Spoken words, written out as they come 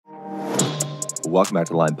Welcome back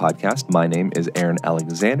to the Line Podcast. My name is Aaron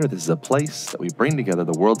Alexander. This is a place that we bring together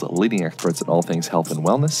the world's leading experts in all things health and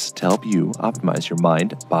wellness to help you optimize your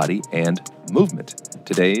mind, body, and movement.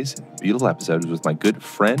 Today's beautiful episode is with my good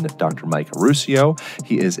friend, Dr. Mike Ruscio.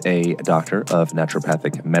 He is a doctor of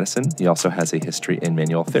naturopathic medicine. He also has a history in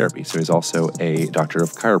manual therapy, so he's also a doctor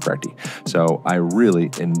of chiropractic. So I really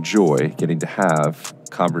enjoy getting to have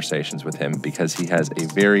conversations with him because he has a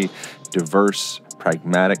very diverse,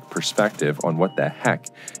 pragmatic perspective on what the heck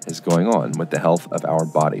is going on with the health of our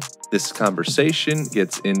body. This conversation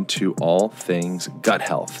gets into all things gut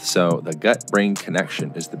health. So the gut-brain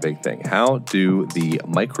connection is the big thing. How do the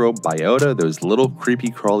microbiota, those little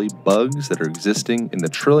creepy crawly bugs that are existing in the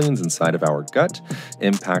trillions inside of our gut,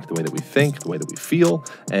 impact the way that we think, the way that we feel,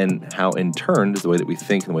 and how in turn does the way that we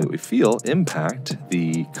think and the way that we feel impact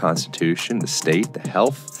the constitution, the state, the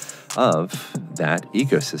health of that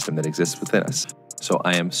ecosystem that exists within us. So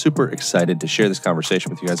I am super excited to share this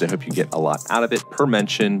conversation with you guys. I hope you get a lot out of it. Per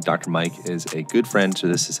mention, Dr. Mike is a good friend, so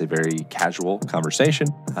this is a very casual conversation.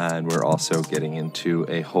 And we're also getting into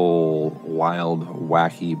a whole wild,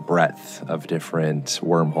 wacky breadth of different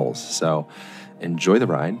wormholes. So enjoy the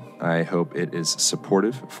ride. I hope it is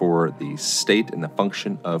supportive for the state and the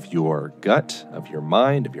function of your gut, of your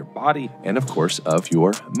mind, of your body, and of course, of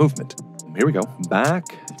your movement. Here we go. Back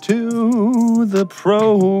to the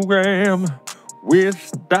program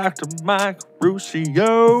with Dr. Mike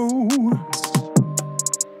Ruscio.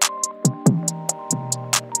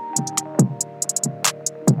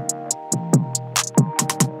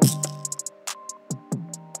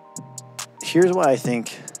 Here's why I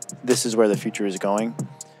think this is where the future is going.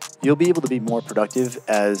 You'll be able to be more productive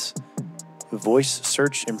as voice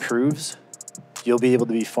search improves. You'll be able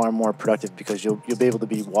to be far more productive because you'll be able to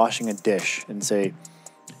be washing a dish and say,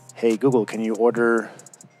 "Hey Google, can you order,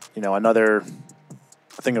 another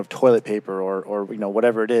thing of toilet paper or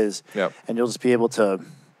whatever it is." Yep. And you'll just be able to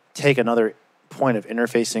take another point of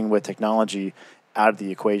interfacing with technology out of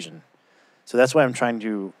the equation. So that's why I'm trying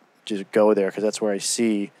to just go there, because that's where I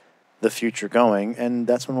see the future going, and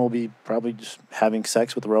that's when we'll be probably just having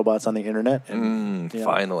sex with robots on the internet. And,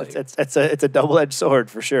 finally, it's a double-edged sword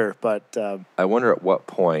for sure. But I wonder at what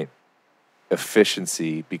point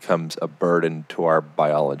efficiency becomes a burden to our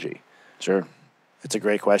biology. Sure. It's a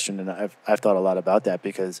great question, and I've thought a lot about that,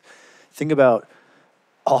 because think about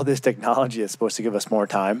all this technology that's supposed to give us more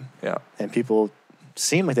time, and people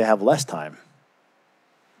seem like they have less time.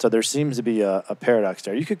 So there seems to be a paradox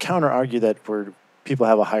there. You could counter-argue that people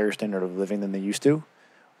have a higher standard of living than they used to,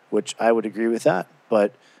 which I would agree with that.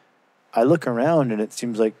 But I look around, and it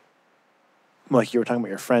seems like you were talking about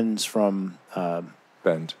your friends from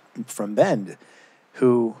Bend,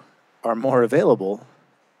 who are more available,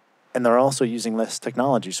 and they're also using less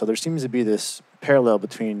technology. So there seems to be this parallel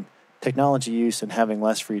between technology use and having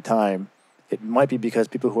less free time. It might be because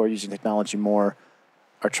people who are using technology more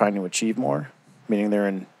are trying to achieve more, meaning they're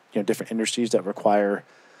in different industries that require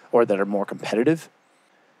or that are more competitive.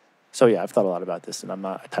 So yeah, I've thought a lot about this, and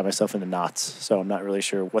I tie myself into knots, so I'm not really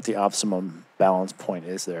sure what the optimum balance point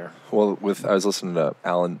is there. Well, I was listening to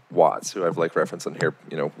Alan Watts, who I've referenced on here,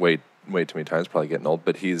 way too many times, probably getting old,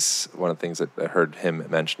 but he's one of the things that I heard him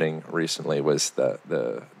mentioning recently was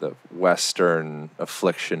the Western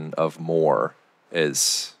affliction of more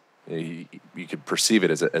is you could perceive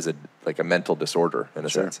it as a mental disorder in a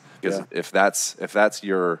sense, because if that's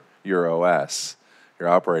your OS, your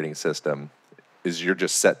operating system is you're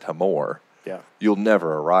just set to more, you'll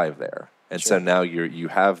never arrive there. And so now you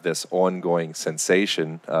have this ongoing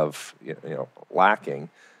sensation of lacking,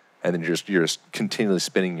 and then you're just continually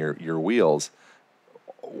spinning your wheels.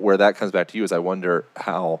 Where that comes back to you is I wonder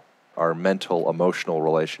how our mental, emotional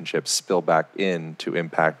relationships spill back into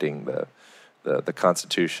impacting the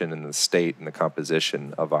constitution and the state and the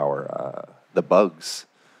composition of our the bugs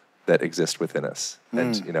that exist within us,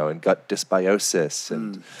 and gut dysbiosis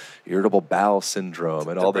and irritable bowel syndrome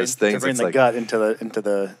and all those things. To bring the gut into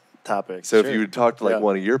the topic. So if you would talk to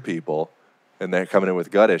one of your people and they're coming in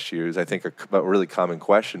with gut issues, I think a really common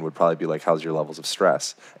question would probably be like, how's your levels of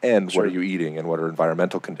stress? And what are you eating? And what are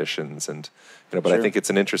environmental conditions? And, but I think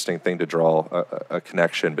it's an interesting thing to draw a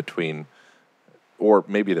connection between, or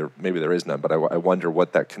maybe there is none, but I wonder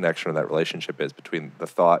what that connection or that relationship is between the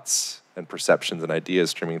thoughts and perceptions and ideas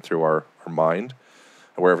streaming through our mind,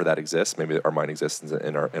 wherever that exists. Maybe our mind exists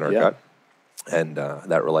in our gut, and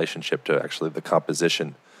that relationship to actually the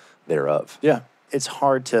composition thereof. Yeah, it's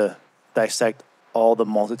hard to dissect all the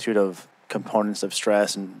multitude of components of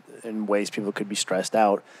stress and ways people could be stressed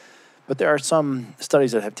out. But there are some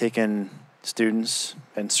studies that have taken students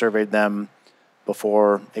and surveyed them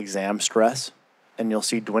before exam stress and you'll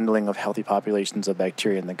see dwindling of healthy populations of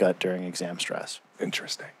bacteria in the gut during exam stress.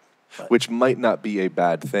 Interesting. Which might not be a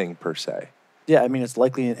bad thing per se. Yeah, I mean, it's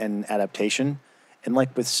likely an adaptation. And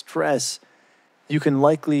like with stress, you can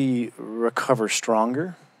likely recover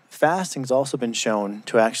stronger. Fasting's also been shown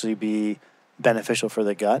to actually be beneficial for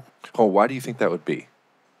the gut. Oh, why do you think that would be?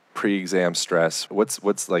 Pre-exam stress.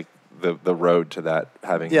 What's like the road to that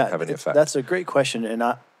having any effect? That's a great question, and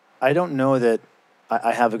I don't know that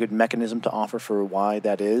I have a good mechanism to offer for why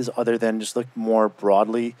that is, other than just look more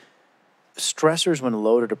broadly. Stressors, when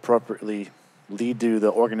loaded appropriately, lead to the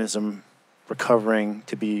organism recovering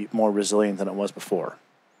to be more resilient than it was before.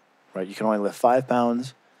 Right? You can only lift 5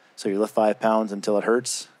 pounds, so you lift 5 pounds until it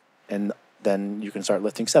hurts, and then you can start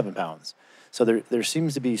lifting 7 pounds. So there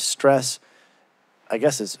seems to be stress, I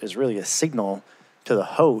guess, is really a signal to the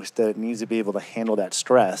host that it needs to be able to handle that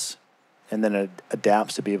stress, and then it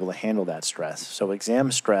adapts to be able to handle that stress. So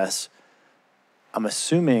exam stress, I'm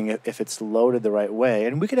assuming if it's loaded the right way,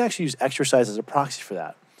 and we could actually use exercise as a proxy for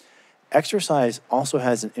that. Exercise also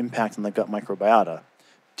has an impact on the gut microbiota.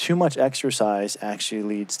 Too much exercise actually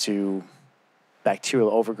leads to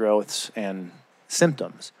bacterial overgrowths and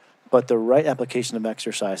symptoms. But the right application of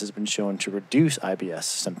exercise has been shown to reduce IBS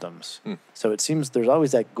symptoms. So it seems there's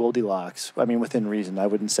always that Goldilocks. I mean, within reason. I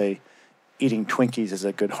wouldn't say eating Twinkies is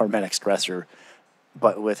a good hormetic stressor.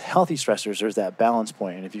 But with healthy stressors, there's that balance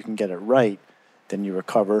point. And if you can get it right, then you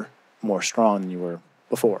recover more strong than you were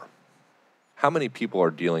before. How many people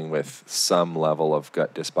are dealing with some level of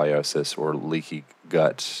gut dysbiosis or leaky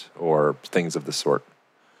gut or things of the sort?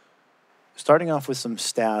 Starting off with some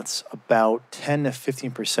stats, about 10 to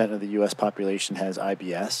 15% of the U.S. population has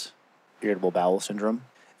IBS, irritable bowel syndrome.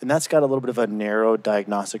 And that's got a little bit of a narrow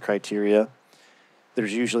diagnostic criteria.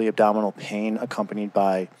 There's usually abdominal pain accompanied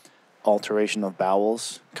by alteration of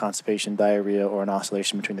bowels, constipation, diarrhea, or an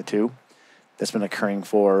oscillation between the two. That's been occurring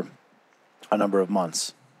for a number of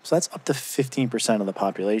months. So that's up to 15% of the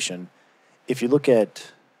population. If you look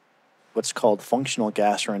at what's called functional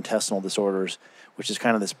gastrointestinal disorders, which is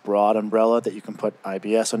kind of this broad umbrella that you can put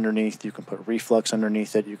IBS underneath, you can put reflux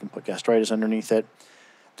underneath it, you can put gastritis underneath it.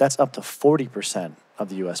 That's up to 40% of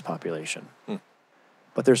the U.S. population.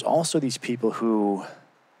 But there's also these people who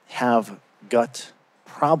have gut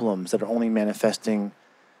problems that are only manifesting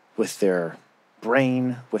with their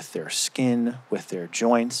brain, with their skin, with their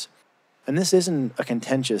joints. And this isn't a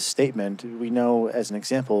contentious statement. We know, as an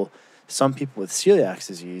example, some people with celiac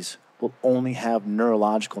disease will only have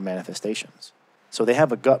neurological manifestations. So they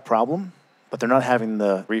have a gut problem, but they're not having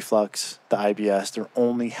the reflux, the IBS. They're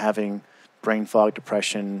only having brain fog,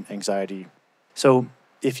 depression, anxiety. So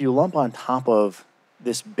if you lump on top of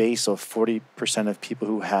this base of 40% of people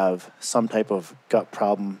who have some type of gut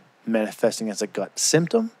problem manifesting as a gut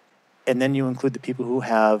symptom, and then you include the people who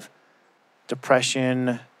have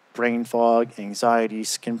depression, brain fog, anxiety,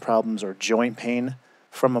 skin problems, or joint pain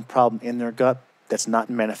from a problem in their gut that's not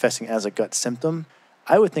manifesting as a gut symptom,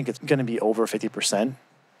 I would think it's going to be over 50%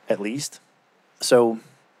 at least. So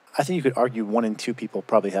I think you could argue 1 in 2 people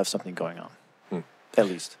probably have something going on, at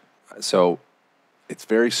least. So it's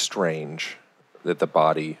very strange that the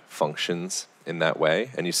body functions in that way.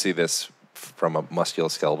 And you see this from a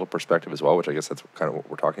musculoskeletal perspective as well, which I guess that's kind of what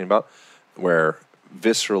we're talking about, where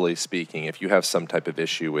viscerally speaking, if you have some type of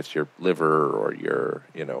issue with your liver or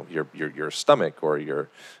your stomach or your,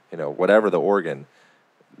 whatever the organ,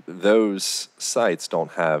 those sites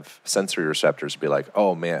don't have sensory receptors to be like,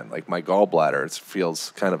 oh man, like my gallbladder, it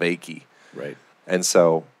feels kind of achy. Right. And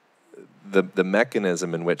so the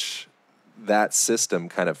mechanism in which that system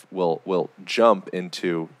kind of will jump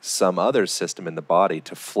into some other system in the body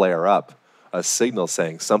to flare up a signal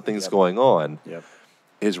saying something's going on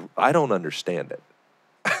is, I don't understand it.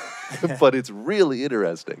 But it's really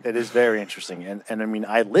interesting. It is very interesting. And I mean,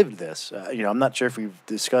 I lived this. I'm not sure if we've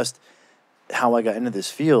discussed how I got into this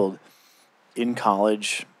field. In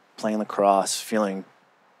college, playing lacrosse, feeling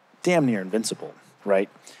damn near invincible, right?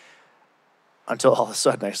 Until all of a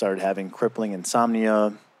sudden I started having crippling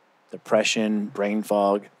insomnia, depression, brain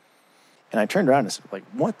fog. And I turned around and said, like,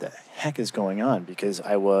 what the heck is going on? Because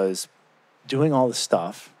I was doing all this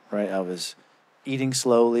stuff, right? I was eating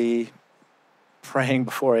slowly, praying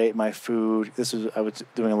before I ate my food. I was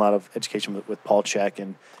doing a lot of education with Paul Chek,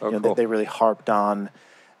 and cool. they really harped on,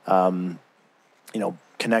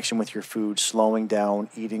 connection with your food, slowing down,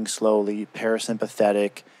 eating slowly,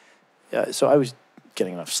 parasympathetic. So I was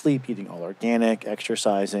getting enough sleep, eating all organic,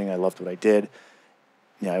 exercising. I loved what I did.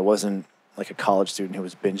 I wasn't like a college student who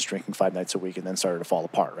was binge drinking 5 nights a week and then started to fall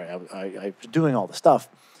apart, right? I was doing all the stuff.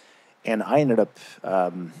 And I ended up,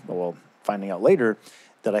 finding out later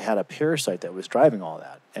that I had a parasite that was driving all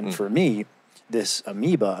that. And for me, this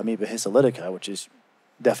amoeba histolytica, which is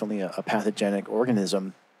definitely a pathogenic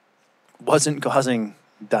organism, wasn't causing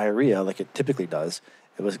diarrhea like it typically does.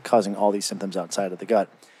 It was causing all these symptoms outside of the gut.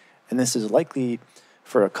 And this is likely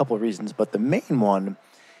for a couple of reasons, but the main one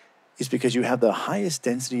is because you have the highest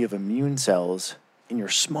density of immune cells in your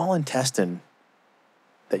small intestine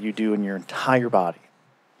that you do in your entire body.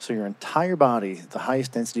 So your entire body, the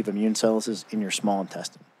highest density of immune cells is in your small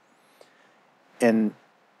intestine. And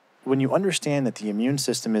when you understand that the immune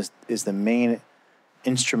system is the main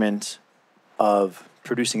instrument of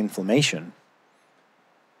producing inflammation,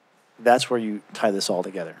 that's where you tie this all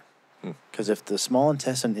together. Because if the small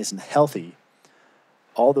intestine isn't healthy,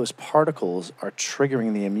 all those particles are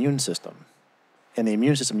triggering the immune system. And the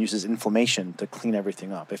immune system uses inflammation to clean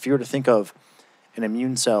everything up. If you were to think of an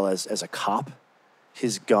immune cell as a cop,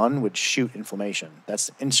 his gun would shoot inflammation. That's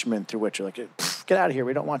the instrument through which you're like, get out of here,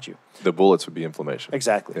 we don't want you. The bullets would be inflammation.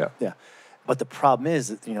 Exactly. Yeah. But the problem is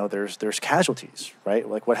that, there's casualties, right?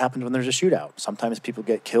 Like what happens when there's a shootout? Sometimes people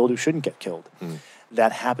get killed who shouldn't get killed.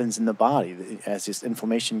 That happens in the body as this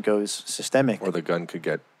inflammation goes systemic. Or the gun could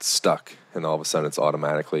get stuck, and all of a sudden it's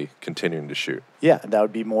automatically continuing to shoot. Yeah, and that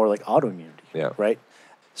would be more like autoimmunity. Yeah. Right?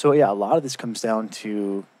 So a lot of this comes down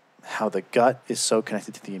to how the gut is so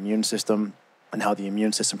connected to the immune system and how the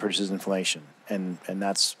immune system produces inflammation. And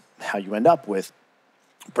that's how you end up with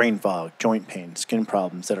brain fog, joint pain, skin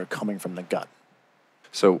problems that are coming from the gut.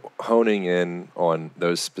 So honing in on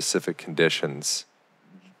those specific conditions,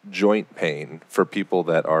 joint pain for people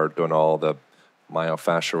that are doing all the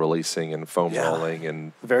myofascial releasing and foam rolling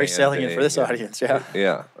and very salient for this audience.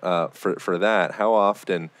 For that, how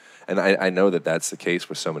often, and I know that that's the case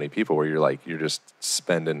with so many people where you're just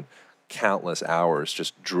spending countless hours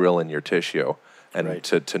just drilling your tissue and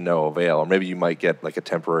to no avail. Or maybe you might get like a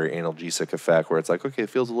temporary analgesic effect where it's like, okay, it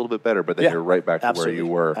feels a little bit better, but then you're right back to where you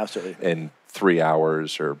were in 3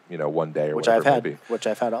 hours or 1 day or whatever it may be. Which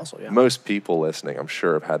I've had also, Most people listening, I'm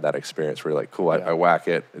sure, have had that experience where you're like, cool, I whack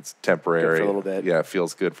it, it's temporary. Good for a little bit. Yeah, it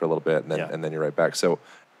feels good for a little bit, and then you're right back. So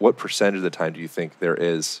what percentage of the time do you think there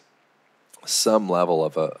is some level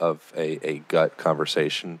of a gut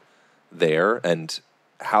conversation there, and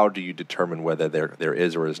how do you determine whether there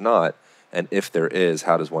is or is not? And if there is,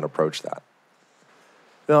 how does one approach that?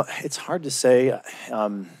 Well, it's hard to say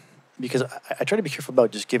because I try to be careful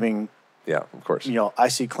about just giving. Yeah, of course. I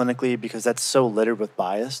see clinically because that's so littered with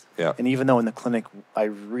bias. Yeah. And even though in the clinic I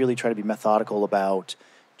really try to be methodical about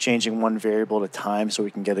changing one variable at a time so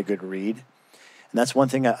we can get a good read. And that's one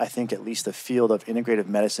thing I think at least the field of integrative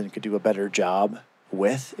medicine could do a better job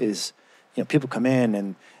with is, people come in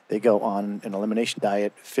and they go on an elimination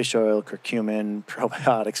diet, fish oil, curcumin,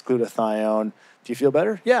 probiotics, glutathione. Do you feel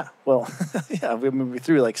better? Yeah. Well, we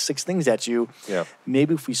threw like 6 things at you. Yeah.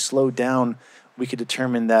 Maybe if we slowed down, we could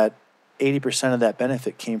determine that 80% of that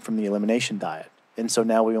benefit came from the elimination diet. And so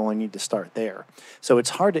now we only need to start there. So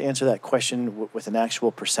it's hard to answer that question with an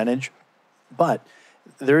actual percentage, but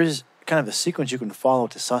there is kind of a sequence you can follow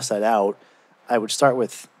to suss that out. I would start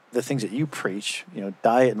with the things that you preach,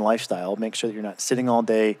 diet and lifestyle. Make sure that you're not sitting all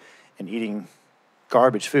day and eating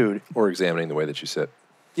garbage food. Or examining the way that you sit.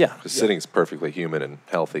 Yeah. Because sitting is perfectly human and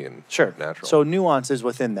healthy and natural. So nuances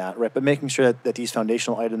within that, right? But making sure that these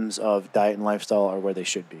foundational items of diet and lifestyle are where they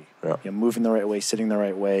should be. Yeah. Moving the right way, sitting the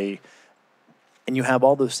right way. And you have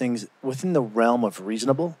all those things within the realm of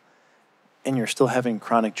reasonable, and you're still having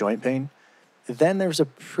chronic joint pain, then there's a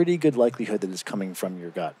pretty good likelihood that it's coming from your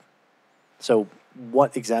gut. So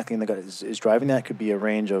what exactly in the gut is driving that could be a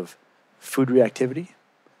range of food reactivity.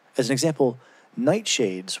 As an example,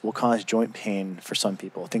 nightshades will cause joint pain for some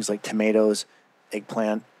people. Things like tomatoes,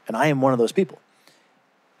 eggplant, and I am one of those people.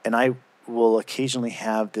 And I will occasionally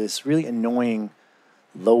have this really annoying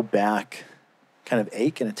low back kind of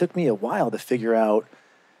ache, and it took me a while to figure out,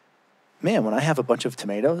 man, when I have a bunch of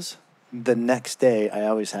tomatoes, the next day I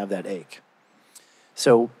always have that ache.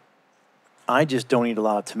 So I just don't eat a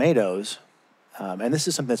lot of tomatoes. And this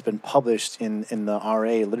is something that's been published in the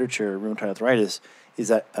RA literature, rheumatoid arthritis, is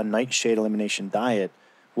that a nightshade elimination diet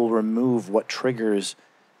will remove what triggers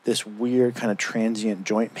this weird kind of transient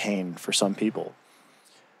joint pain for some people.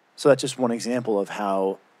 So that's just one example of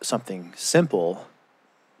how something simple,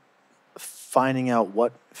 finding out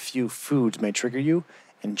what few foods may trigger you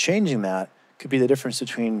and changing that could be the difference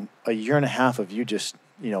between a year and a half of you just,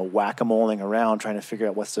 whack-a-moling around trying to figure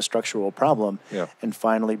out what's the structural problem and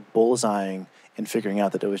finally bullseyeing and figuring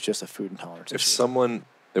out that it was just a food intolerance. If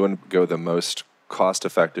they want to go the most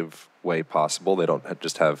cost-effective way possible, they don't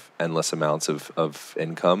just have endless amounts of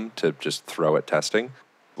income to just throw at testing,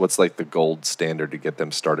 What's like the gold standard to get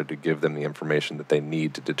them started, to give them the information that they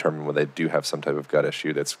need to determine whether they do have some type of gut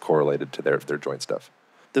issue that's correlated to their joint stuff?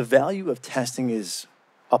 The value of testing is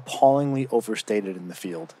appallingly overstated in the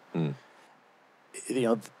field. Mm.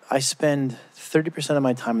 I spend 30% of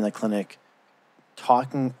my time in the clinic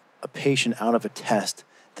talking a patient out of a test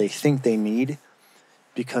they think they need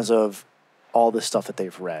because of all the stuff that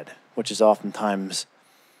they've read, which is oftentimes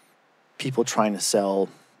people trying to sell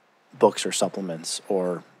books or supplements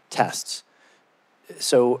or tests.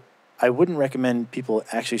 So I wouldn't recommend people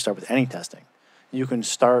actually start with any testing. You can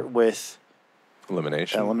start with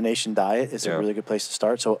Elimination. An elimination diet is a really good place to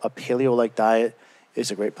start. So a paleo-like diet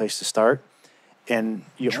is a great place to start. And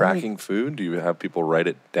tracking food, do you have people write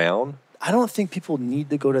it down? I don't think people need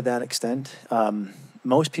to go to that extent.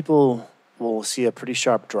 Most people will see a pretty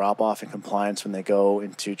sharp drop-off in compliance when they go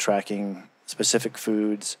into tracking specific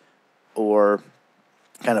foods or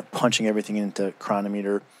kind of punching everything into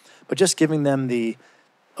Chronometer. But just giving them the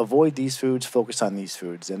avoid these foods, focus on these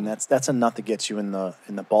foods. And that's enough to get you in the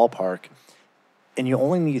ballpark. And you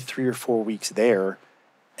only need 3 or 4 weeks there.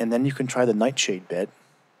 And then you can try the nightshade bit.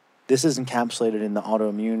 This is encapsulated in the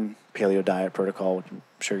autoimmune paleo diet protocol, which I'm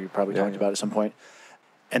sure you probably talked about at some point.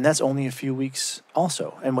 And that's only a few weeks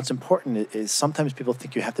also. And what's important is sometimes people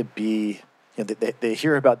think you have to be, they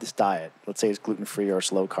hear about this diet, let's say it's gluten-free or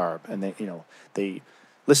it's low carb, and they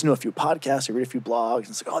listen to a few podcasts, they read a few blogs, and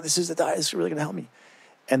it's like, oh, this is the diet, this is really going to help me.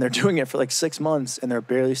 And they're doing it for like 6 months, and they're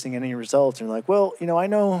barely seeing any results. And they're like, well, I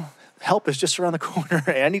know help is just around the corner.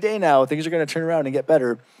 Any day now, things are going to turn around and get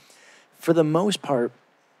better. For the most part,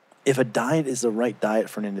 if a diet is the right diet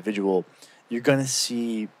for an individual, you're going to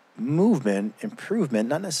see movement, improvement,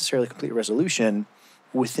 not necessarily complete resolution,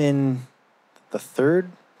 within the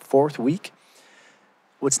 3rd, 4th week.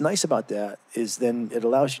 What's nice about that is then it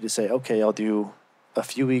allows you to say, okay, I'll do a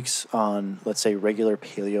few weeks on, let's say, regular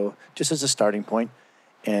paleo, just as a starting point.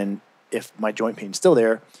 And if my joint pain's still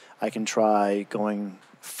there, I can try going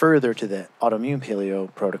further to the autoimmune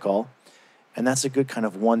paleo protocol. And that's a good kind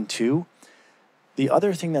of 1-2. The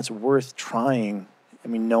other thing that's worth trying,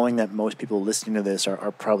 knowing that most people listening to this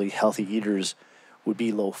are probably healthy eaters, would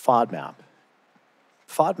be low FODMAP.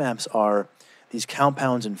 FODMAPs are these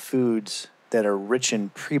compounds in foods that are rich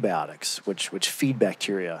in prebiotics, which feed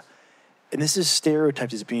bacteria. And this is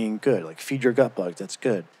stereotyped as being good, like feed your gut bugs, that's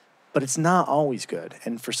good. But it's not always good.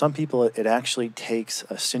 And for some people, it actually takes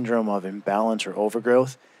a syndrome of imbalance or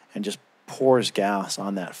overgrowth and just pours gas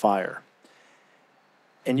on that fire.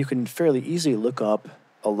 And you can fairly easily look up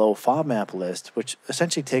a low FODMAP list, which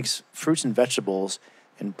essentially takes fruits and vegetables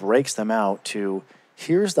and breaks them out to,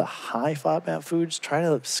 here's the high FODMAP foods, try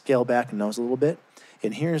to scale back in those a little bit.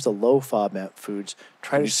 And here's the low FODMAP foods,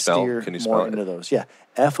 try to steer more into those. Yeah,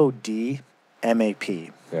 FODMAP.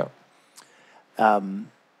 Yeah.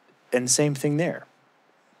 And same thing there.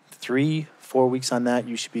 3-4 weeks on that,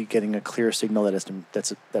 you should be getting a clear signal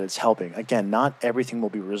that it's helping. Again, not everything will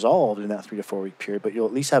be resolved in that 3 to 4 week period, but you'll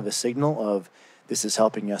at least have a signal of this is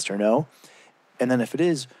helping, yes or no. And then if it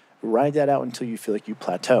is, ride that out until you feel like you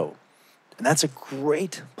plateau. And that's a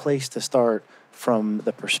great place to start from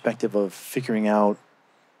the perspective of figuring out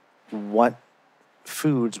what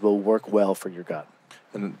foods will work well for your gut.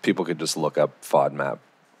 And people could just look up FODMAP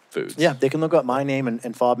foods. Yeah, they can look up my name and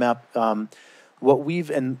FODMAP.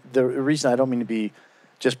 And the reason I don't mean to be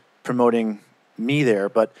just promoting me there,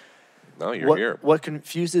 but no, you're here. What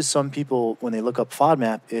confuses some people when they look up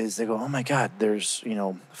FODMAP is they go, oh my God, there's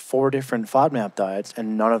 4 different FODMAP diets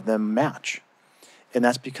and none of them match. And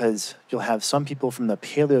that's because you'll have some people from the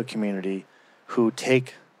paleo community who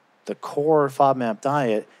take the core FODMAP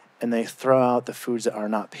diet and they throw out the foods that are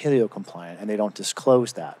not paleo compliant and they don't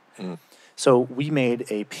disclose that. Mm. So we made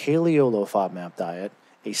a paleo low FODMAP diet,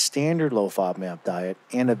 a standard low FODMAP diet,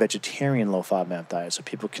 and a vegetarian low FODMAP diet so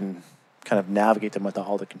people can kind of navigate them without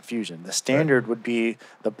all the confusion. The standard would be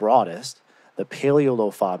the broadest. The paleo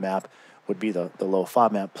low FODMAP would be the low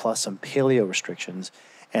FODMAP plus some paleo restrictions.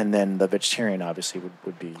 And then the vegetarian obviously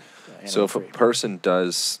would be so if a person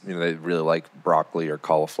does, they really like broccoli or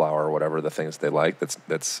cauliflower or whatever the things they like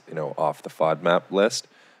that's off the FODMAP list,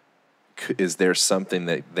 is there something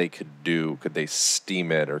that they could do? Could they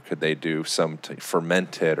steam it, or could they do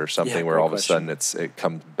ferment it or something where all of a sudden it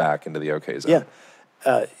comes back into the okay zone?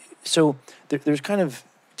 Yeah. So there's kind of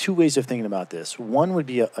 2 ways of thinking about this. One would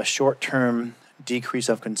be a short-term decrease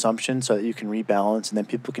of consumption so that you can rebalance, and then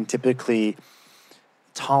people can typically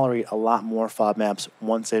tolerate a lot more FODMAPs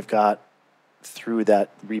once they've got through that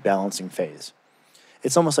rebalancing phase.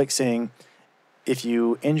 It's almost like saying, if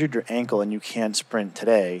you injured your ankle and you can't sprint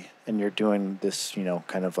today and you're doing this,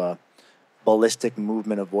 kind of a ballistic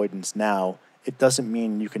movement avoidance now, it doesn't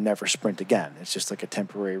mean you can never sprint again. It's just like a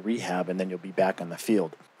temporary rehab, and then you'll be back on the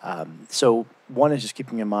field. So one is just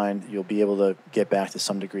keeping in mind you'll be able to get back to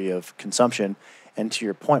some degree of consumption. And to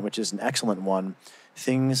your point, which is an excellent one,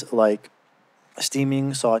 things like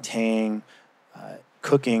steaming, sautéing,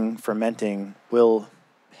 cooking, fermenting will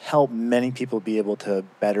help many people be able to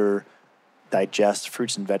better digest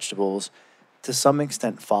fruits and vegetables. To some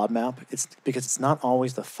extent, FODMAP, it's because it's not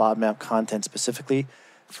always the FODMAP content specifically.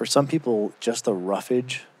 For some people, just the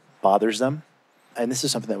roughage bothers them. And this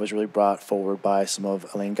is something that was really brought forward by some of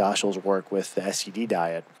Elaine Goschel's work with the SCD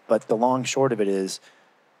diet. But the long short of it is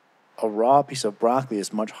a raw piece of broccoli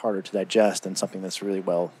is much harder to digest than something that's really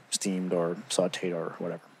well steamed or sauteed or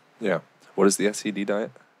whatever. Yeah. What is the SCD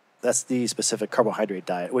diet? That's the specific carbohydrate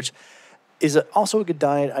diet, which is also a good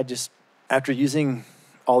diet. After using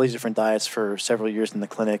all these different diets for several years in the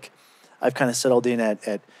clinic, I've kind of settled in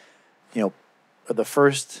at the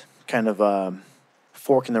first kind of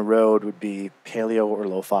fork in the road would be paleo or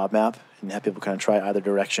low FODMAP, and have people kind of try either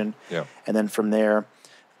direction. Yeah. And then from there,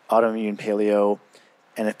 autoimmune paleo.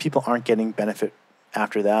 And if people aren't getting benefit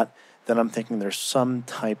after that, then I'm thinking there's some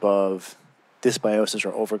type of dysbiosis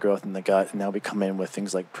or overgrowth in the gut, and now we come in with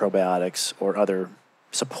things like probiotics or other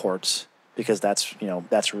supports, because that's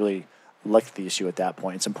really likely the issue at that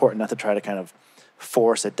point. It's important not to try to kind of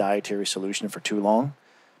force a dietary solution for too long,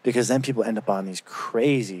 because then people end up on these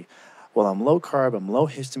crazy, well, I'm low carb, I'm low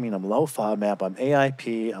histamine, I'm low FODMAP, I'm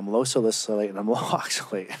AIP, I'm low salicylate, and I'm low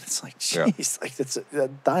oxalate. And it's like, geez,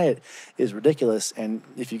 that diet is ridiculous. And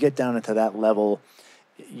if you get down into that level,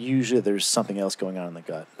 usually there's something else going on in the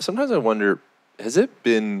gut. Sometimes I wonder, has it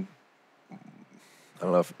been, I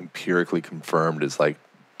don't know if empirically confirmed is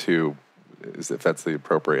if that's the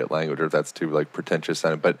appropriate language or if that's too pretentious,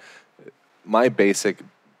 but my basic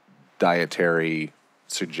dietary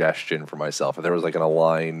suggestion for myself, if there was an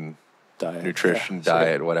Align diet, nutrition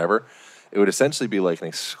diet, whatever, it would essentially be like an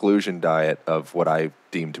exclusion diet of what I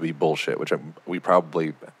deem to be bullshit, which we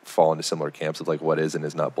probably fall into similar camps of what is and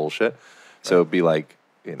is not bullshit. So it'd be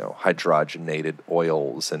hydrogenated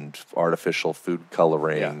oils and artificial food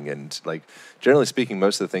coloring and generally speaking,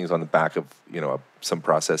 most of the things on the back of some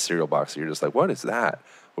processed cereal box, you're just what is that?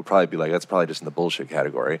 Would probably be that's probably just in the bullshit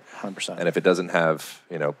category. 100%. And if it doesn't have,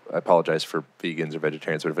 I apologize for vegans or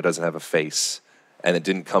vegetarians, but if it doesn't have a face and it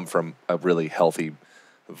didn't come from a really healthy,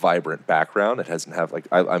 vibrant background, it doesn't have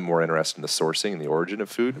I'm more interested in the sourcing and the origin of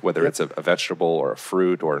food, whether it's a vegetable or a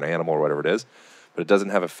fruit or an animal or whatever it is. But it doesn't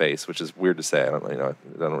have a face, which is weird to say. I don't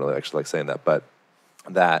really actually like saying that, but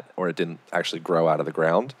or it didn't actually grow out of the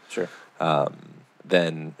ground. Sure.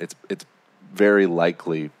 Then it's very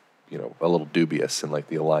likely, a little dubious in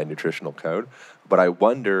the Align nutritional code. But I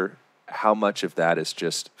wonder how much of that is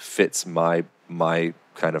just fits my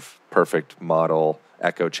kind of perfect model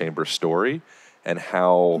echo chamber story, and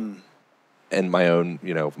how, and my own,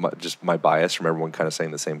 just my bias from everyone kind of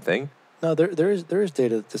saying the same thing. No, there is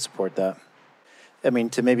data to support that. I mean,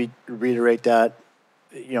 to maybe reiterate that,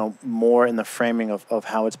 more in the framing of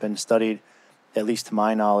how it's been studied, at least to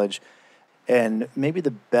my knowledge. And maybe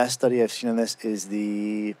the best study I've seen on this is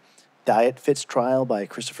the Diet Fits trial by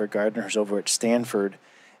Christopher Gardner, who's over at Stanford.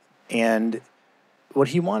 And what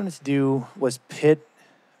he wanted to do was pit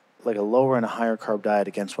a lower and a higher carb diet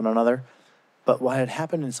against one another. But what had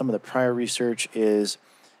happened in some of the prior research is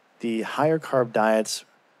the higher carb diets,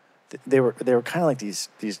 they were kind of like these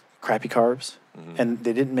crappy carbs, and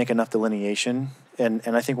they didn't make enough delineation. And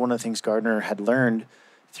I think one of the things Gardner had learned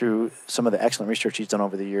through some of the excellent research he's done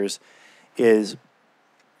over the years is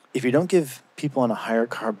if you don't give people on a higher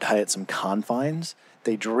carb diet some confines,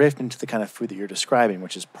 they drift into the kind of food that you're describing,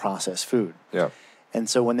 which is processed food. Yeah. And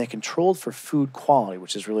so when they controlled for food quality,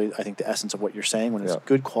 which is really, I think, the essence of what you're saying, when it's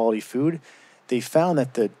good quality food, they found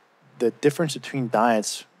that the difference between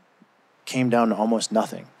diets came down to almost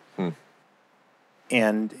nothing.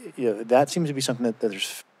 And that seems to be something that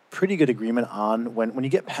there's pretty good agreement on when you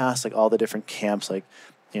get past all the different camps,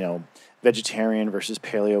 vegetarian versus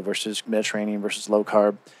paleo versus Mediterranean versus low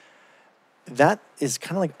carb. That is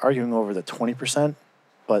kind of arguing over the 20%,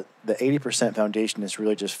 but the 80% foundation is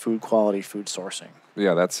really just food quality, food sourcing.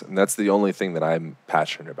 Yeah, that's the only thing that I'm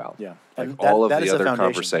passionate about. Yeah. All of the other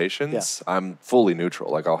conversations, I'm fully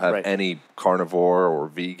neutral. I'll have any carnivore or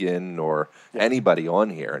vegan or anybody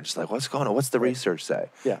on here and just what's going on? What's the research say?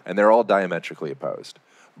 Yeah. And they're all diametrically opposed.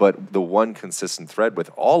 But the one consistent thread with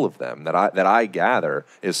all of them that I gather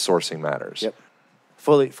is sourcing matters. Yep.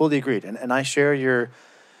 Fully agreed. And I share your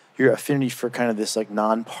affinity for kind of this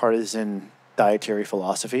nonpartisan dietary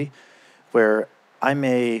philosophy, where I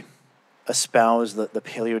may espouse the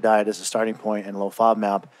paleo diet as a starting point and low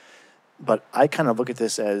FODMAP, but I kind of look at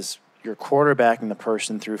this as you're quarterbacking the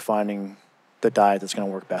person through finding the diet that's going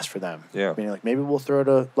to work best for them. Yeah. Meaning, like, maybe we'll throw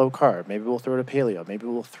to low carb, maybe we'll throw to paleo, maybe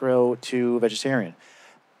we'll throw to vegetarian.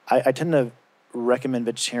 I tend to recommend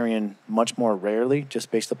vegetarian much more rarely,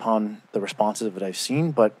 just based upon the responses that I've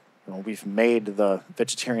seen. But we've made the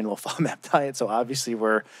vegetarian low FODMAP diet, so obviously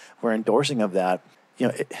we're endorsing of that.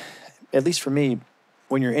 At least for me,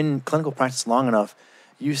 when you're in clinical practice long enough,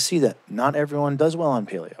 you see that not everyone does well on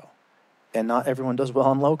paleo, and not everyone does well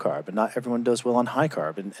on low carb, and not everyone does well on high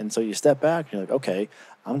carb. And so you step back and you're like, okay,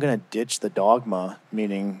 I'm going to ditch the dogma,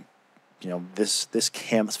 meaning, this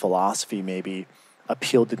camp's philosophy maybe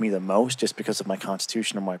appealed to me the most just because of my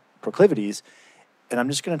constitution or my proclivities. And I'm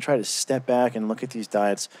just going to try to step back and look at these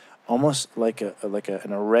diets almost like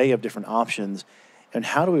an array of different options. And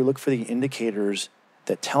how do we look for the indicators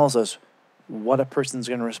that tells us what a person's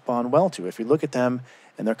going to respond well to? If we look at them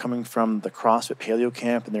and they're coming from the CrossFit paleo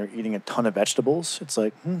camp and they're eating a ton of vegetables, it's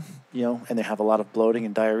like, and they have a lot of bloating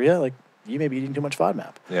and diarrhea, like, you may be eating too much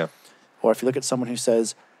FODMAP. Yeah. Or if you look at someone who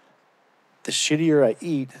says, the shittier I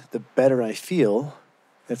eat, the better I feel,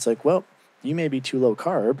 it's like, well, you may be too low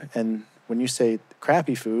carb. And when you say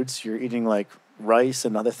crappy foods, you're eating like rice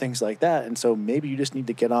and other things like that. And so maybe you just need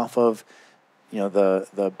to get off of,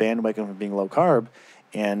 the bandwagon of being low carb,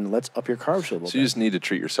 and let's up your carbs a little bit. So you just need to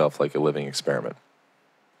treat yourself like a living experiment.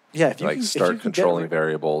 Yeah. If you like can, start controlling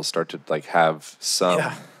variables, start to like have some.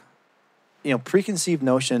 Yeah. Preconceived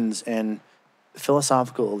notions and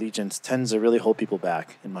philosophical allegiance tends to really hold people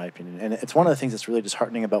back, in my opinion. And it's one of the things that's really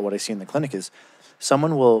disheartening about what I see in the clinic is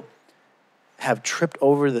someone will have tripped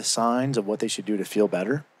over the signs of what they should do to feel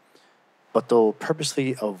better, but they'll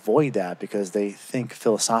purposely avoid that because they think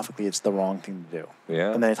philosophically it's the wrong thing to do.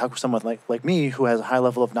 Yeah. And then I talk with someone like me who has a high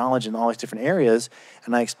level of knowledge in all these different areas,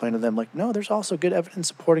 and I explain to them, like, no, there's also good evidence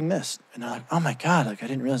supporting this. And they're like, oh my God, like, I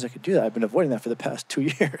didn't realize I could do that. I've been avoiding that for the past 2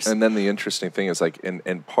 years. And then the interesting thing is, like,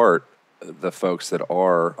 in part, the folks that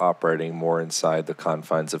are operating more inside the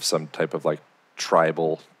confines of some type of like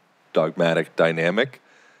tribal dogmatic dynamic,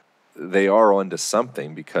 they are onto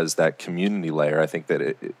something, because that community layer, I think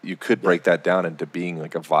that you could break that down into being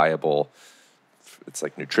like a viable, it's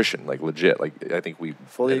like nutrition, like legit. Like, I think we,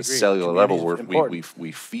 fully at a agree. cellular level,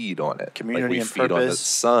 we feed on it. Community like we and feed on the purpose.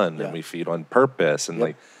 sun, and we feed on purpose, and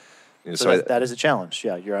like, so that is a challenge.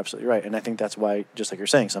 Yeah, you're absolutely right. And I think that's why, just like you're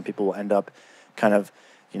saying, some people will end up kind of,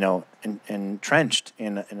 entrenched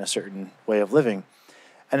in a certain way of living.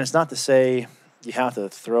 And it's not to say you have to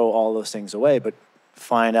throw all those things away, but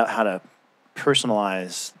find out how to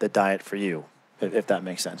personalize the diet for you, if that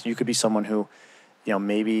makes sense. You could be someone who,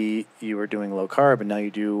 maybe you were doing low carb and now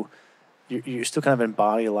you still kind of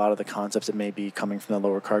embody a lot of the concepts that may be coming from the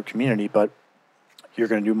lower carb community, but you're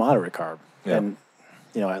going to do moderate carb. Yeah. And,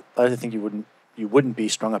 I think you wouldn't be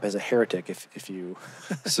strung up as a heretic if you.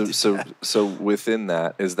 So within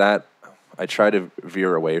that, is that I try to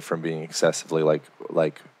veer away from being excessively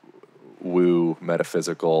like woo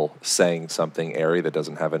metaphysical, saying something airy that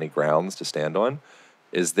doesn't have any grounds to stand on.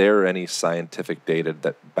 Is there any scientific data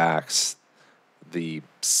that backs the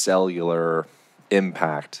cellular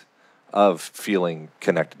impact of feeling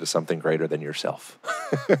connected to something greater than yourself?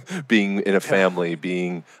 Being in a family,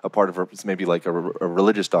 being a part of maybe like a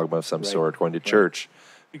religious dogma of some sort, going to church.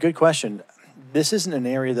 Good question. This isn't an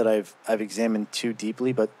area that I've examined too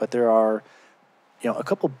deeply, but there are, a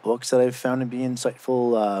couple books that I've found to be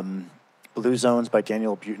insightful. Blue Zones by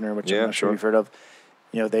Daniel Buettner, which I'm not sure you've heard of.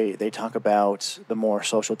 They talk about the more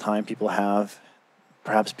social time people have,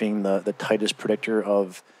 perhaps being the tightest predictor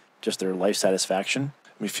of just their life satisfaction.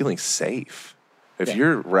 I mean, feeling safe. If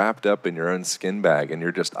you're wrapped up in your own skin bag and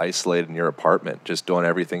you're just isolated in your apartment, just doing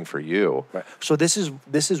everything for you. Right. So this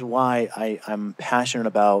is why I'm passionate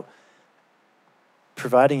about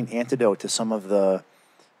providing an antidote to some of the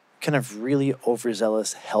kind of really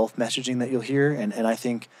overzealous health messaging that you'll hear. And I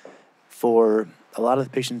think for a lot of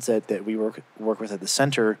the patients that we work with at the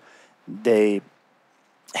center, they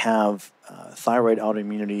have thyroid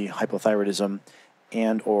autoimmunity, hypothyroidism,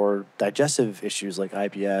 and or digestive issues like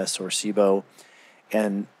IBS or SIBO.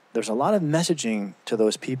 And there's a lot of messaging to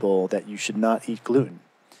those people that you should not eat gluten.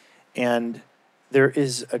 And there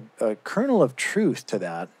is a kernel of truth to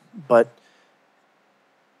that, but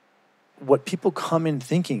what people come in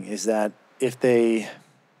thinking is that if they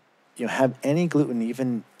have any gluten,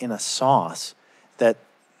 even in a sauce, that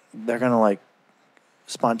they're going to like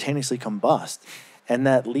spontaneously combust. And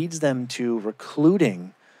that leads them to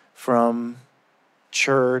recluding from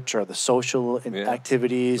church or the social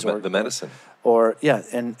activities or the medicine.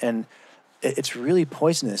 And it's really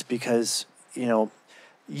poisonous because,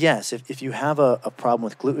 yes, if you have a problem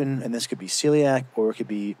with gluten, and this could be celiac or it could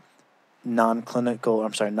be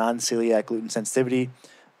non-celiac gluten sensitivity,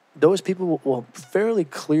 those people will fairly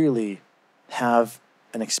clearly have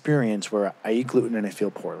an experience where I eat gluten and I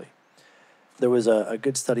feel poorly. There was a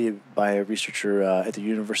good study by a researcher at the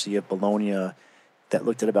University of Bologna that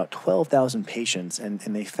looked at about 12,000 patients, and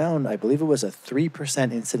they found, I believe it was a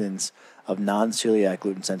 3% incidence of non-celiac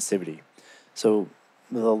gluten sensitivity. So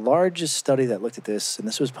the largest study that looked at this, and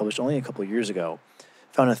this was published only a couple of years ago,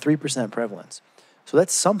 found a 3% prevalence. So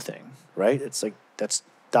that's something, right? It's like, that's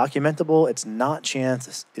documentable. It's not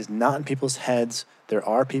chance. It's not in people's heads. There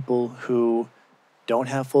are people who don't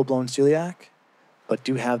have full-blown celiac, but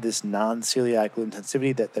do have this non-celiac gluten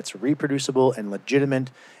sensitivity that's reproducible and legitimate.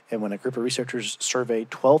 And when a group of researchers survey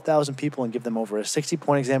 12,000 people and give them over a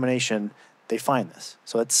 60-point examination, they find this.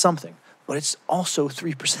 So it's something, but it's also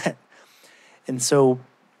 3%. And so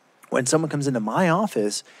when someone comes into my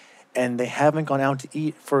office and they haven't gone out to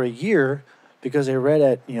eat for a year because they read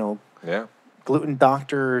at,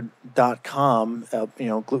 glutendoctor.com,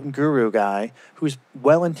 gluten guru guy who's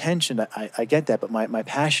well-intentioned. I get that, but my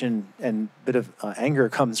passion and bit of anger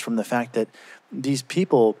comes from the fact that these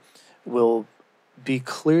people will be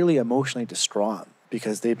clearly emotionally distraught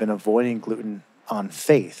because they've been avoiding gluten on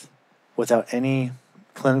faith without any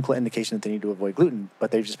clinical indication that they need to avoid gluten,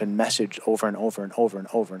 but they've just been messaged over and over and over and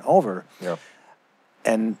over and over. Yeah.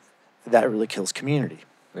 And that really kills community.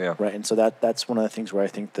 Yeah. Right. And so that's one of the things where I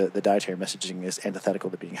think the dietary messaging is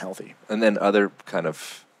antithetical to being healthy. And then other kind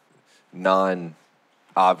of non-obvious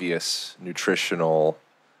nutritional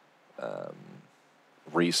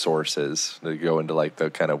resources that go into like the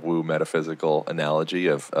kind of woo metaphysical analogy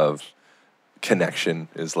of connection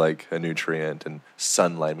is like a nutrient, and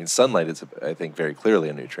sunlight. I mean, sunlight is, I think, very clearly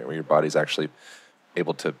a nutrient where your body's actually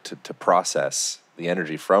able to process the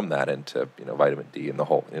energy from that into, vitamin D and the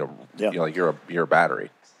whole, like you're a battery.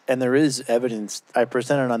 And there is evidence. I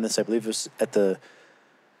presented on this, I believe it was at the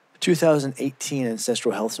 2018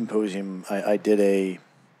 Ancestral Health Symposium. I did a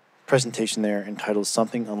presentation there entitled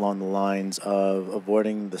something along the lines of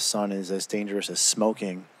avoiding the sun is as dangerous as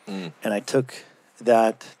smoking. And I took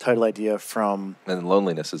that title idea from... And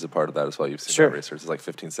loneliness is a part of that as well. You've seen that research. It's like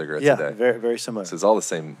 15 cigarettes a day. Yeah, very, very similar. So it's all the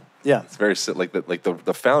same. Yeah. It's very,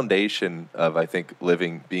 the foundation of, I think,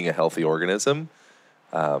 being a healthy organism.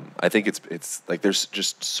 I think it's like there's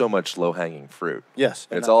just so much low-hanging fruit. Yes.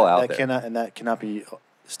 It's all out there. That cannot be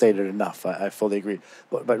stated enough. I fully agree.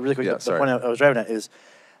 But really quick, the point I was driving at is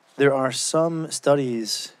there are some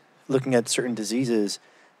studies looking at certain diseases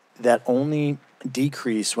that only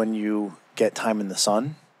decrease when you get time in the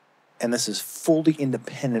sun, and this is fully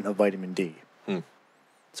independent of vitamin D.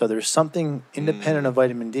 So there's something independent of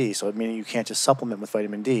vitamin D, so meaning you can't just supplement with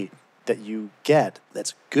vitamin D, that you get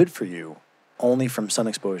that's good for you only from sun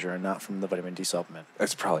exposure and not from the vitamin D supplement.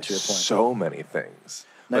 That's probably so many things.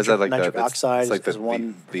 Nitric oxide is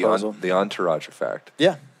one proposal. The entourage effect.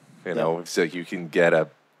 Yeah. So you can get a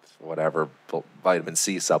vitamin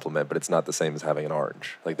C supplement, but it's not the same as having an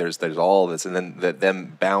orange. Like there's all this, and then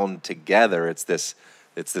them bound together, it's this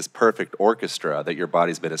perfect orchestra that your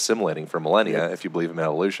body's been assimilating for millennia, if you believe in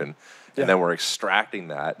evolution. And then we're extracting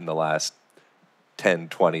that in the last 10,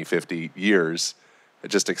 20, 50 years,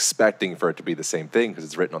 just expecting for it to be the same thing because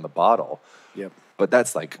it's written on the bottle. Yep. But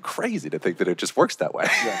that's like crazy to think that it just works that way.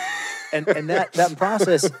 Yeah. And that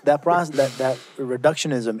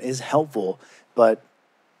reductionism is helpful, but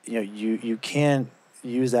you can't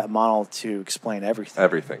use that model to explain everything.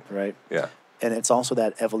 Everything. Right? Yeah. And it's also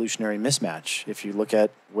that evolutionary mismatch if you look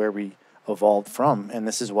at where we evolved from. And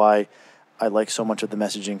this is why I like so much of the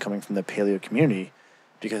messaging coming from the paleo community,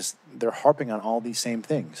 because they're harping on all these same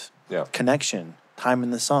things. Yeah. Connection, time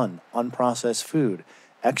in the sun, unprocessed food,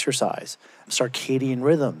 exercise, circadian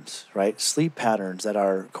rhythms, right? Sleep patterns that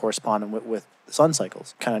are correspondent with sun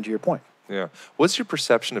cycles, kind of to your point. Yeah. What's your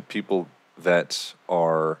perception of people that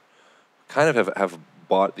are kind of have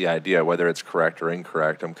bought the idea, whether it's correct or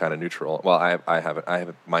incorrect? I'm kind of neutral. Well, I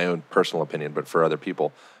have my own personal opinion, but for other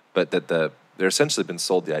people, but that they're essentially been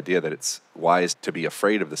sold the idea that it's wise to be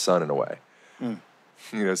afraid of the sun in a way.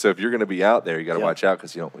 So if you're going to be out there, you got to watch out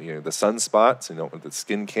because the sunspots, the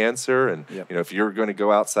skin cancer, and if you're going to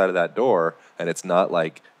go outside of that door and it's not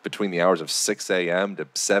like between the hours of 6 a.m. to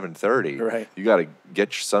 7:30, you got to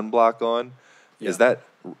get your sunblock on. Yeah.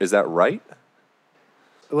 Is that right?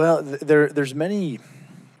 Well, there's many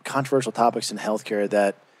controversial topics in healthcare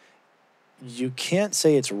that you can't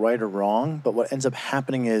say it's right or wrong, but what ends up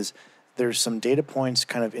happening is there's some data points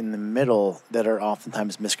kind of in the middle that are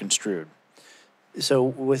oftentimes misconstrued. So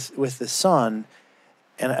with the sun,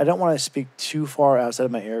 and I don't want to speak too far outside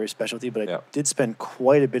of my area of specialty, but I did spend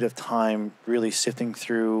quite a bit of time really sifting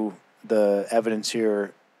through the evidence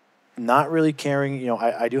here, not really caring.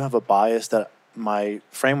 I do have a bias that my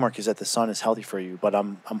framework is that the sun is healthy for you, but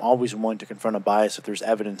I'm always willing to confront a bias if there's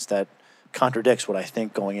evidence that contradicts what I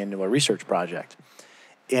think going into a research project.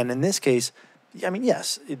 And in this case,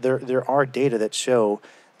 yes, there are data that show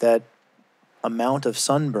that amount of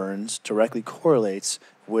sunburns directly correlates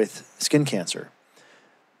with skin cancer.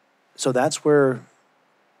 So that's where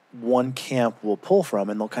one camp will pull from,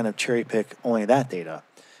 and they'll kind of cherry pick only that data.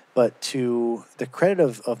 But to the credit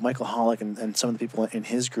of Michael Hollick and some of the people in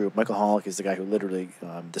his group, Michael Hollick is the guy who literally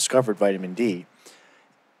discovered vitamin D.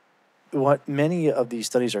 What many of these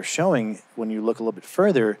studies are showing, when you look a little bit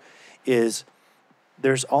further, is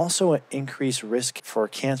there's also an increased risk for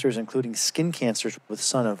cancers, including skin cancers, with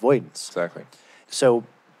sun avoidance. Exactly. So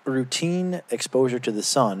routine exposure to the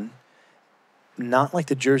sun, not like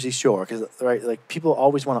the Jersey Shore, because like people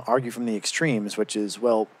always want to argue from the extremes, which is,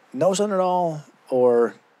 well, no sun at all,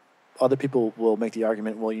 or other people will make the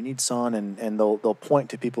argument, well, you need sun, and they'll point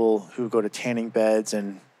to people who go to tanning beds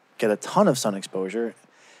and get a ton of sun exposure.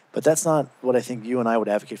 But that's not what I think you and I would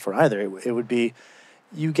advocate for either. It would be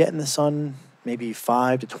you get in the sun maybe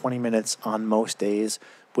 5 to 20 minutes on most days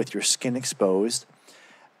with your skin exposed.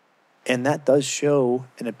 And that does show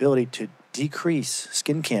an ability to decrease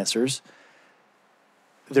skin cancers.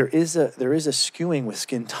 There is a skewing with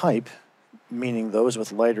skin type, meaning those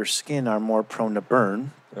with lighter skin are more prone to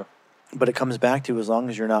burn. Yeah. But it comes back to, as long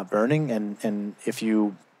as you're not burning, and if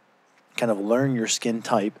you kind of learn your skin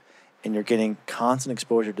type and you're getting constant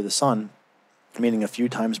exposure to the sun, meaning a few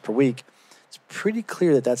times per week, it's pretty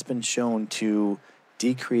clear that that's been shown to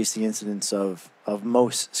decrease the incidence of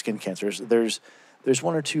most skin cancers. There's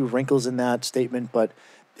one or two wrinkles in that statement, but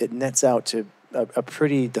it nets out to a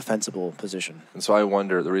pretty defensible position. And so I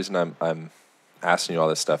wonder, the reason I'm asking you all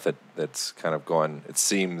this stuff that's kind of going, it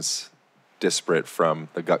seems disparate from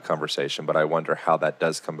the gut conversation, but I wonder how that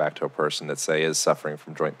does come back to a person that, say, is suffering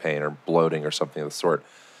from joint pain or bloating or something of the sort.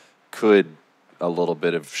 Could a little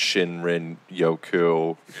bit of Shinrin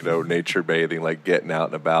Yoku, nature bathing, like getting out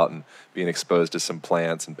and about and being exposed to some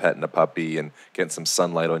plants and petting a puppy and getting some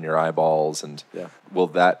sunlight on your eyeballs, and will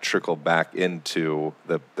that trickle back into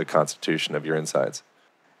the constitution of your insides?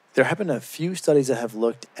 There have been a few studies that have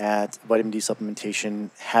looked at vitamin D supplementation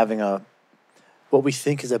having what we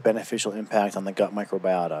think is a beneficial impact on the gut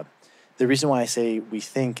microbiota. The reason why I say we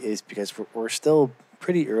think is because we're still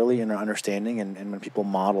pretty early in our understanding, and when people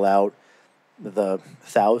model out the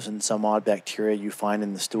 1,000 some odd bacteria you find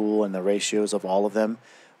in the stool and the ratios of all of them,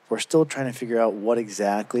 we're still trying to figure out what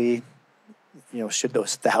exactly, should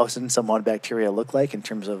those 1,000 some odd bacteria look like in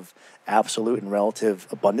terms of absolute and relative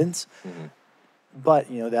abundance. Mm-hmm. But,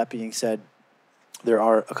 that being said, there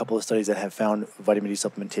are a couple of studies that have found vitamin D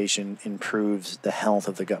supplementation improves the health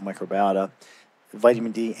of the gut microbiota.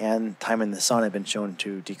 Vitamin D and time in the sun have been shown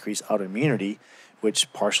to decrease autoimmunity,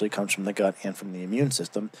 which partially comes from the gut and from the immune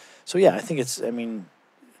system. So I think it's,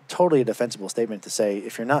 totally a defensible statement to say,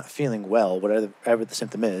 if you're not feeling well, whatever the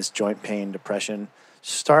symptom is, joint pain, depression,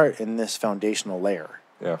 start in this foundational layer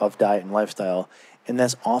of diet and lifestyle. And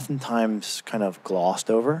that's oftentimes kind of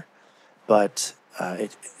glossed over. But,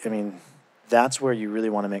 that's where you really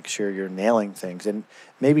want to make sure you're nailing things. And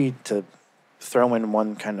maybe to throw in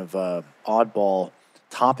one kind of oddball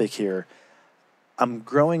topic here, I'm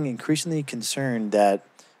growing increasingly concerned that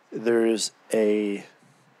there's a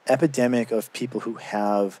epidemic of people who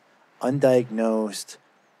have undiagnosed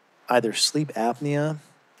either sleep apnea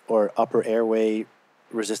or upper airway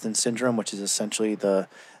resistance syndrome, which is essentially the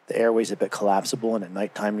airways a bit collapsible, and at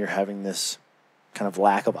nighttime you're having this kind of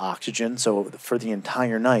lack of oxygen. So for the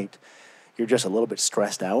entire night, you're just a little bit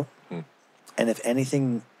stressed out. And if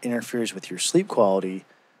anything interferes with your sleep quality,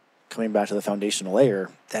 coming back to the foundational layer,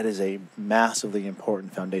 that is a massively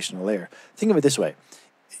important foundational layer. Think of it this way.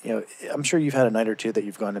 I'm sure you've had a night or two that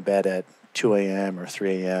you've gone to bed at 2 a.m. or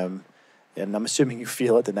 3 a.m., and I'm assuming you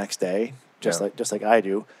feel it the next day, just like I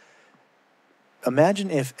do. Imagine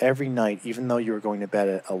if every night, even though you were going to bed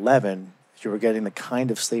at 11, you were getting the kind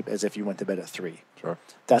of sleep as if you went to bed at 3. Sure.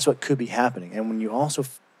 That's what could be happening. And when you also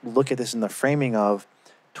look at this in the framing of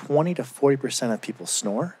 20 to 40% of people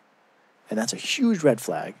snore, and that's a huge red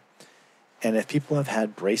flag. And if people have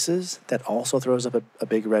had braces, that also throws up a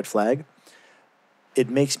big red flag. It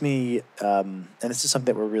makes me, and this is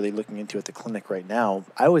something that we're really looking into at the clinic right now.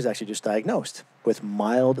 I was actually just diagnosed with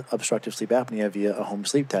mild obstructive sleep apnea via a home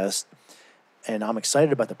sleep test. And I'm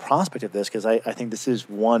excited about the prospect of this because I think this is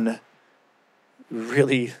one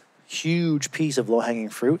really huge piece of low-hanging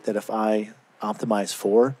fruit that if I optimize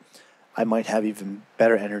for, I might have even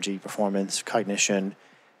better energy, performance, cognition.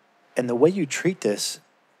 And the way you treat this,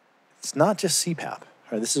 it's not just CPAP,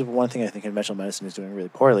 or this is one thing I think conventional medicine is doing really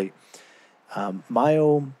poorly.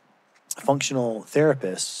 Myofunctional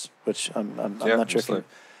therapists, which I'm not sure if you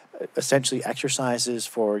essentially exercises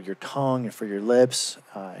for your tongue and for your lips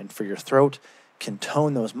and for your throat can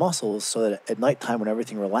tone those muscles so that at nighttime when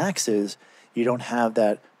everything relaxes, you don't have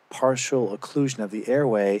that partial occlusion of the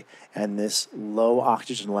airway and this low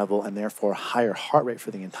oxygen level and therefore higher heart rate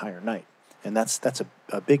for the entire night. And that's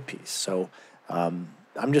a big piece. So I'm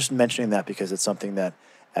just mentioning that because it's something that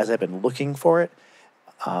as I've been looking for it,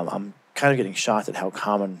 I'm kind of getting shocked at how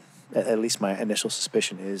common, at least my initial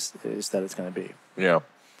suspicion is that it's going to be. Yeah.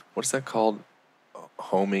 What's that called?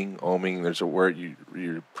 Oming. There's a word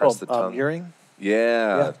you press the tongue. Hearing?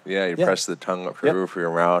 Yeah. You press the tongue up through the roof of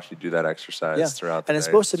your mouth. You do that exercise throughout the day. And it's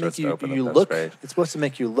supposed to make you look. It's supposed to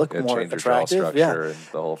make you look more change attractive. Your jaw structure and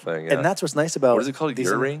the whole thing. Yeah. And that's what's nice about. What is it called?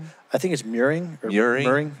 Urine? I think it's mirroring.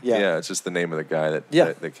 Mirroring? Yeah. It's just the name of the guy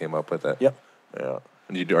that came up with it. Yep. Yeah.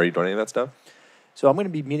 And are you doing any of that stuff? So I'm going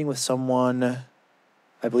to be meeting with someone.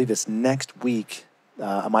 I believe it's next week.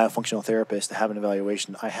 A myofunctional therapist to have an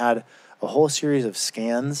evaluation. I had a whole series of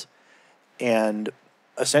scans, and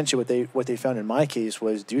essentially what they found in my case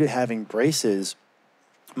was due to having braces,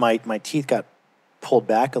 my teeth got pulled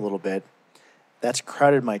back a little bit. That's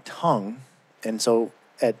crowded my tongue, and so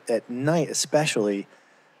at night especially,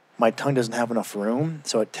 my tongue doesn't have enough room,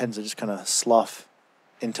 so it tends to just kind of slough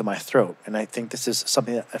into my throat. And I think this is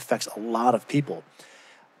something that affects a lot of people.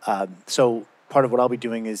 So part of what I'll be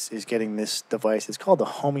doing is getting this device. It's called the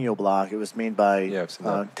HomeoBlock. It was made by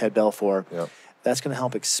Ted Belfour. Yep. That's going to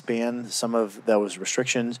help expand some of those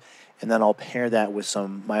restrictions, and then I'll pair that with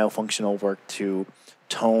some myofunctional work to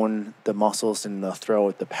tone the muscles in the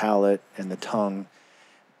throat, the palate, and the tongue.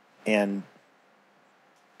 And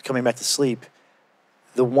coming back to sleep,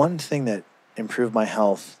 the one thing that improved my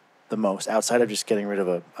health the most, outside of just getting rid of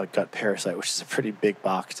a gut parasite, which is a pretty big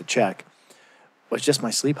box to check, was just my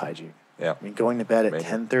sleep hygiene. Yeah. I mean, going to bed at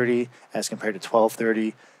 10:30 as compared to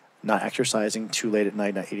 12:30, not exercising too late at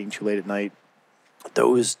night, not eating too late at night.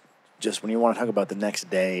 Those, just when you want to talk about the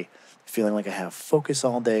next day, feeling like I have focus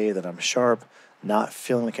all day, that I'm sharp, not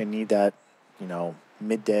feeling like I need that,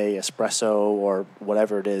 midday espresso or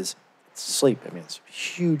whatever it is, it's sleep. I mean, it's a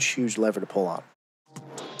huge, huge lever to pull on.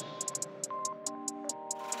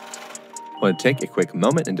 I want to take a quick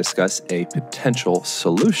moment and discuss a potential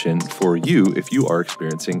solution for you if you are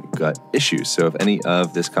experiencing gut issues. So if any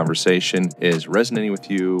of this conversation is resonating with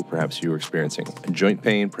you, perhaps you are experiencing joint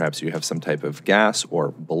pain, perhaps you have some type of gas or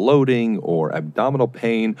bloating or abdominal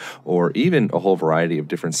pain, or even a whole variety of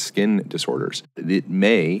different skin disorders, it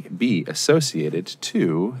may be associated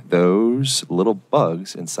to those little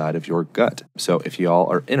bugs inside of your gut. So if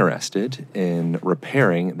y'all are interested in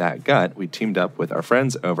repairing that gut, we teamed up with our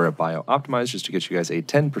friends over at BioOptimize just to get you guys a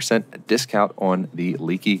 10% discount on the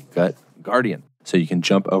Leaky Gut Guardian. So you can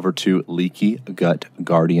jump over to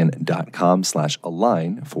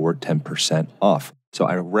leakygutguardian.com/align for 10% off. So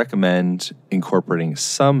I recommend incorporating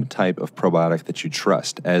some type of probiotic that you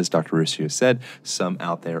trust. As Dr. Ruscio said, some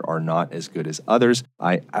out there are not as good as others.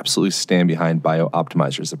 I absolutely stand behind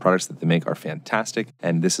BioOptimizers. The products that they make are fantastic,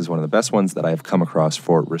 and this is one of the best ones that I have come across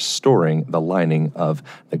for restoring the lining of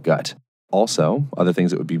the gut. Also, other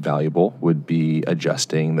things that would be valuable would be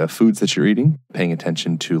adjusting the foods that you're eating, paying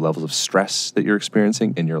attention to levels of stress that you're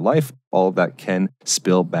experiencing in your life. All of that can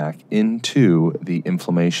spill back into the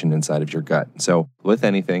inflammation inside of your gut. So with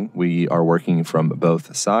anything, we are working from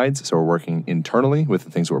both sides. So we're working internally with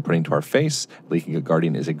the things that we're putting to our face. Leaky Gut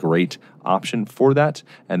Guardian is a great option for that.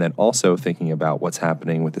 And then also thinking about what's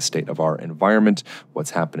happening with the state of our environment,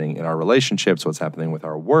 what's happening in our relationships, what's happening with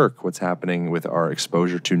our work, what's happening with our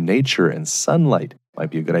exposure to nature and sunlight. Might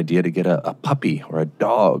be a good idea to get a puppy or a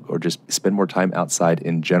dog, or just spend more time outside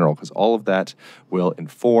in general, because all of that will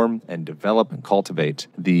inform and develop and cultivate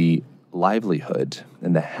the livelihood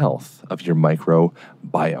and the health of your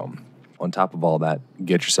microbiome. On top of all that,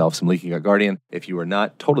 get yourself some Leaky Gut Guardian. If you are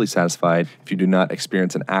not totally satisfied, if you do not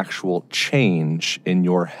experience an actual change in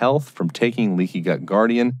your health from taking Leaky Gut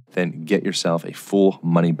Guardian, then get yourself a full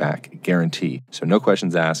money back guarantee. So no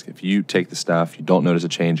questions asked. If you take the stuff, you don't notice a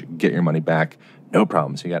change, get your money back. No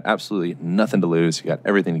problems. You got absolutely nothing to lose. You got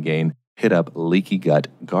everything to gain. Hit up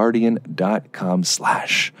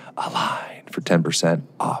leakygutguardian.com/align for 10%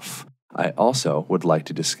 off. I also would like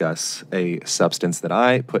to discuss a substance that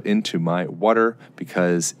I put into my water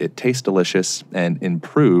because it tastes delicious and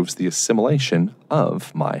improves the assimilation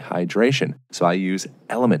of my hydration. So I use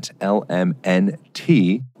Element,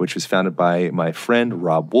 LMNT, which was founded by my friend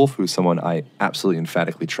Rob Wolf, who's someone I absolutely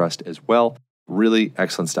emphatically trust as well. Really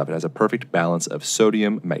excellent stuff. It has a perfect balance of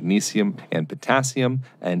sodium, magnesium, and potassium,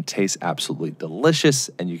 and tastes absolutely delicious.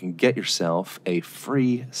 And you can get yourself a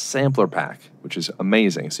free sampler pack, which is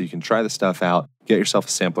amazing. So you can try the stuff out, get yourself a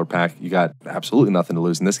sampler pack. You got absolutely nothing to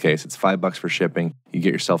lose in this case. It's $5 for shipping. You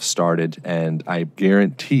get yourself started, and I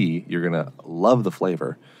guarantee you're going to love the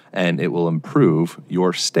flavor, and it will improve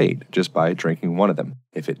your state just by drinking one of them.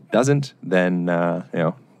 If it doesn't, then,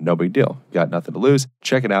 no big deal. Got nothing to lose.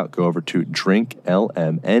 Check it out. Go over to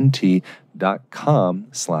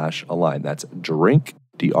drinklmnt.com/align. That's drink,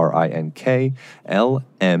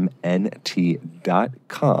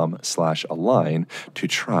 drinklmnt.com/align to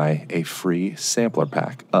try a free sampler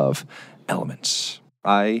pack of elements.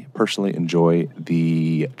 I personally enjoy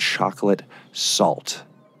the chocolate salt,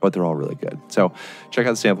 but they're all really good. So check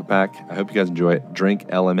out the sample pack. I hope you guys enjoy it.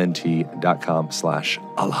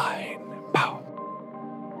 drinklmnt.com/align. Pow.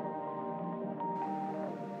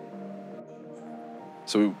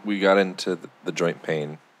 So we got into the joint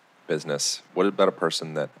pain business. What about a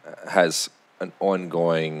person that has an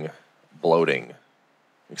ongoing bloating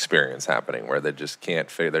experience happening where they just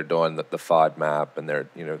can't figure, they're doing the FODMAP and they're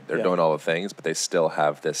doing all the things, but they still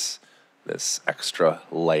have this extra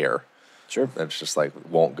layer. Sure. That's just like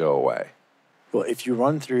won't go away. Well, if you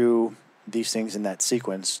run through these things in that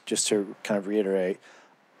sequence, just to kind of reiterate,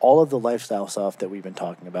 all of the lifestyle stuff that we've been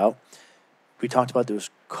talking about, we talked about those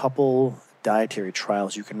couple dietary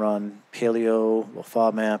trials you can run, paleo,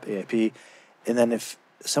 FODMAP, AIP, and then if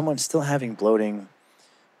someone's still having bloating,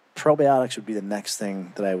 probiotics would be the next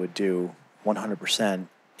thing that I would do 100%.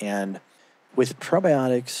 And with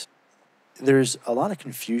probiotics, there's a lot of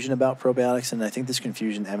confusion about probiotics, and I think this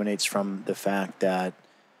confusion emanates from the fact that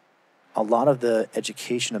a lot of the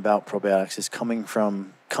education about probiotics is coming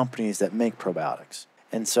from companies that make probiotics.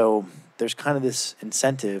 And so there's kind of this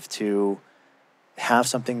incentive to have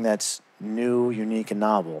something that's new, unique, and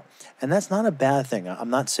novel. And that's not a bad thing.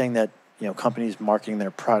 I'm not saying that, companies marketing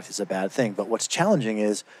their product is a bad thing, but what's challenging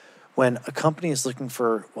is when a company is looking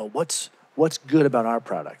for, well, what's good about our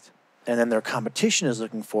product? And then their competition is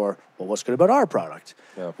looking for, well, what's good about our product?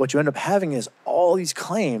 Yeah. What you end up having is all these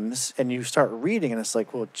claims, and you start reading, and it's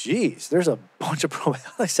like, well, geez, there's a bunch of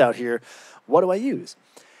probiotics out here. What do I use?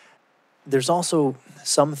 There's also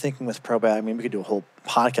some thinking with probiotics. I mean, we could do a whole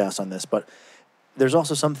podcast on this, but there's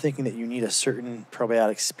also some thinking that you need a certain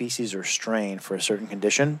probiotic species or strain for a certain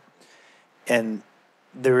condition. And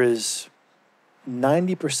there is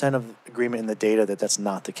 90% of agreement in the data that that's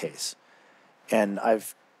not the case. And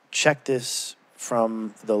I've checked this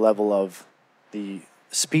from the level of the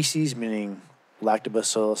species, meaning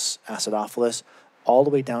Lactobacillus acidophilus, all the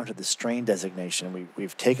way down to the strain designation.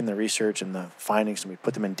 We've taken the research and the findings and we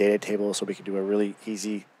put them in data tables so we can do a really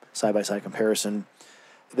easy side-by-side comparison.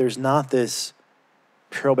 There's not this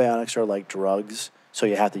probiotics are like drugs, so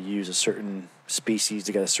you have to use a certain species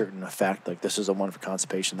to get a certain effect. Like this is the one for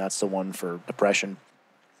constipation, that's the one for depression.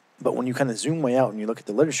 But when you kind of zoom way out and you look at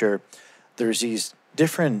the literature, there's these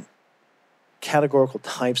different categorical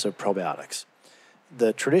types of probiotics.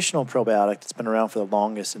 The traditional probiotic that's been around for the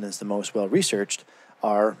longest and is the most well-researched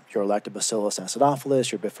are your Lactobacillus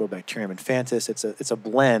acidophilus, your Bifidobacterium infantis. It's a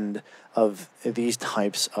blend of these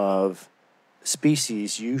types of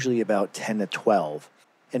species, usually about 10 to 12.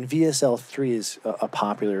 And VSL3 is a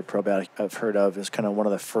popular probiotic I've heard of. It's kind of one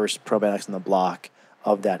of the first probiotics in the block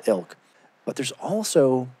of that ilk. But there's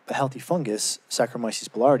also a healthy fungus, Saccharomyces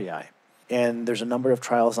boulardii, and there's a number of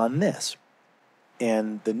trials on this.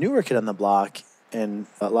 And the newer kid on the block, and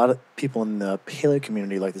a lot of people in the paleo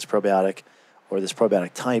community like this probiotic or this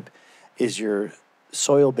probiotic type, is your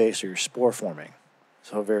soil-based or your spore-forming,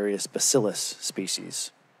 so various bacillus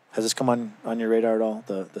species. Has this come on your radar at all?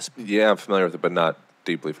 Yeah, I'm familiar with it, but not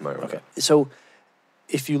deeply familiar with it. So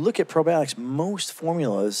if you look at probiotics, most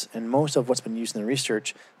formulas and most of what's been used in the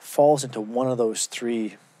research falls into one of those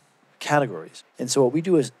three categories. And so what we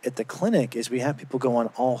do is at the clinic is we have people go on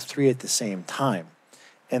all three at the same time.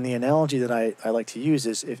 And the analogy that I like to use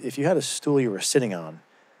is if you had a stool you were sitting on,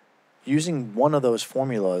 using one of those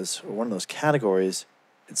formulas or one of those categories,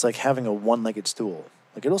 it's like having a one-legged stool.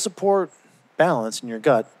 Like it'll support balance in your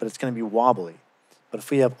gut, but it's going to be wobbly. But if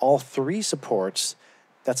we have all three supports,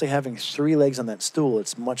 that's like having three legs on that stool.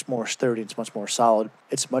 It's much more sturdy. It's much more solid.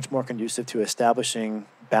 It's much more conducive to establishing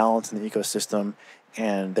balance in the ecosystem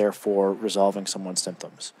and therefore resolving someone's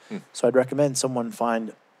symptoms. So I'd recommend someone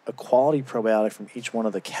find a quality probiotic from each one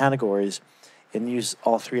of the categories and use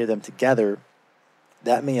all three of them together.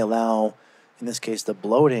 That may allow, in this case, the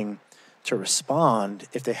bloating to respond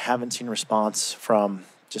if they haven't seen response from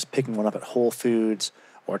just picking one up at Whole Foods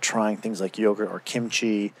or trying things like yogurt or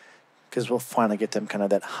kimchi, because we'll finally get them kind of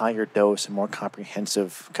that higher dose and more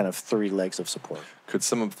comprehensive kind of 3 legs of support. Could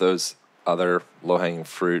some of those other low-hanging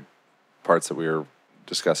fruit parts that we were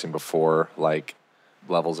discussing before, like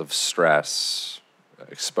levels of stress,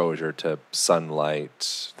 exposure to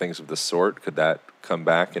sunlight, things of the sort, could that come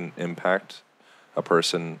back and impact a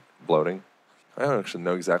person bloating? I don't actually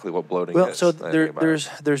know exactly what bloating is. Well, so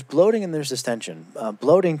there's bloating and there's distension.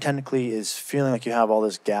 Bloating technically is feeling like you have all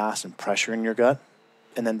this gas and pressure in your gut,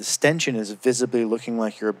 and then distension is visibly looking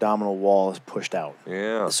like your abdominal wall is pushed out.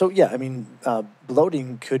 Yeah. So yeah, I mean,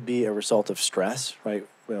 bloating could be a result of stress, right?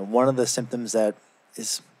 One of the symptoms that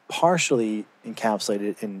is partially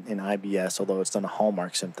encapsulated in IBS, although it's not a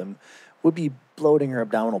hallmark symptom, would be bloating or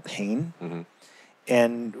abdominal pain. Mm-hmm.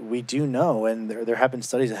 And we do know, and there have been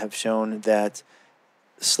studies that have shown that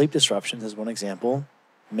sleep disruptions, as one example,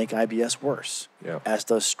 make IBS worse, as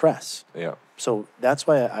does stress. Yeah. So that's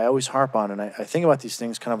why I always harp on, and I think about these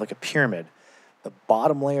things kind of like a pyramid. The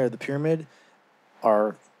bottom layer of the pyramid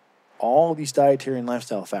are all these dietary and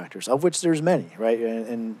lifestyle factors, of which there's many, right?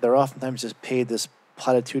 And they're oftentimes just paid this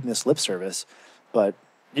platitudinous lip service, but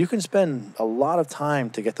you can spend a lot of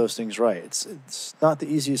time to get those things right. It's not the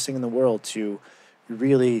easiest thing in the world to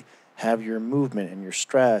really have your movement and your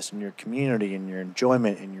stress and your community and your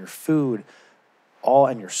enjoyment and your food all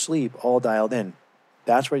and your sleep all dialed in.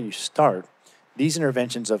 That's where you start. These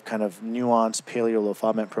interventions of kind of nuanced paleo low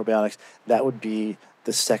FODMAP probiotics, that would be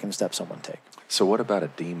the second step someone take. So what about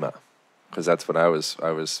edema? Because that's what I was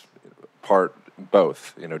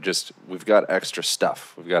both. Just we've got extra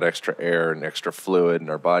stuff. We've got extra air and extra fluid, and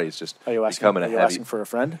our body's just becoming a heavy. Asking for a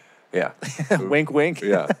friend? Yeah. Wink, wink.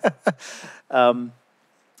 Yeah.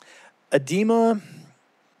 Edema,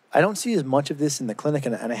 I don't see as much of this in the clinic,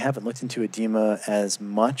 and I haven't looked into edema as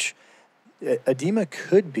much. Edema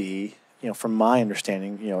could be, from my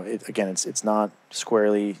understanding, it's not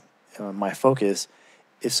squarely my focus.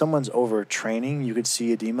 If someone's overtraining, you could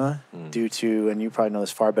see edema due to, and you probably know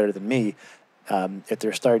this far better than me, if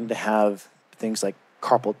they're starting to have things like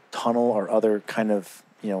carpal tunnel or other kind of,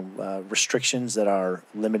 restrictions that are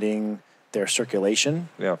limiting their circulation.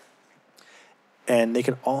 Yeah. And they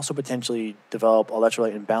can also potentially develop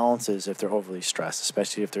electrolyte imbalances if they're overly stressed,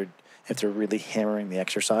 especially if they're really hammering the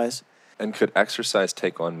exercise. And could exercise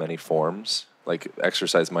take on many forms? Like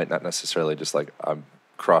exercise might not necessarily just like I'm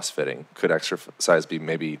CrossFitting. Could exercise be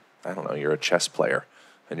maybe, I don't know, you're a chess player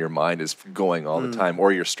and your mind is going all the time,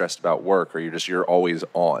 or you're stressed about work, or you're always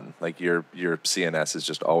on. Like your CNS is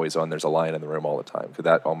just always on. There's a lion in the room all the time. Could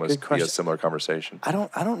that almost be a similar conversation? I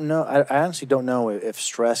don't know. I honestly don't know if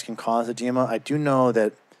stress can cause edema. I do know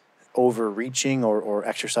that overreaching or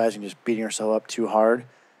exercising, just beating yourself up too hard,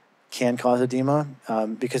 can cause edema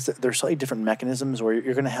because there's slightly different mechanisms where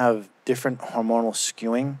you're going to have different hormonal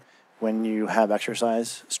skewing when you have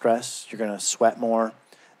exercise stress. You're going to sweat more.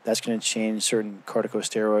 That's going to change certain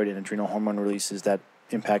corticosteroid and adrenal hormone releases that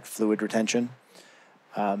impact fluid retention.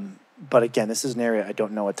 But again, this is an area I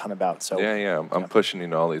don't know a ton about. So I'm pushing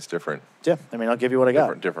into all these different. Yeah, I mean, I'll give you what I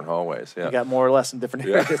got. Different hallways. Yeah, I got more or less in different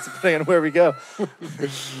areas depending on where we go.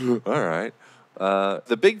 All right.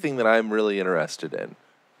 The big thing that I'm really interested in,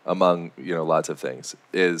 among lots of things,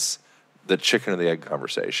 is the chicken or the egg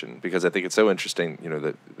conversation, because I think it's so interesting.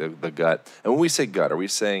 The gut, and when we say gut, are we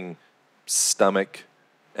saying stomach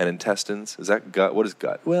and intestines? Is that gut? What is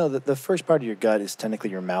gut? Well, the first part of your gut is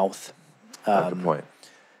technically your mouth. Good point.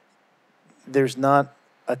 There's not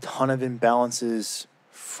a ton of imbalances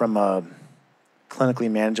from a clinically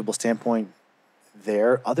manageable standpoint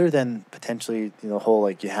there, other than potentially the whole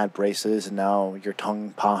you had braces and now your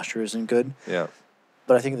tongue posture isn't good. Yeah.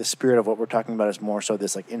 But I think the spirit of what we're talking about is more so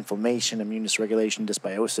this inflammation, immune dysregulation,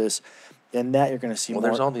 dysbiosis, and that you're going to see more. Well,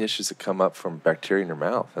 there's all the issues that come up from bacteria in your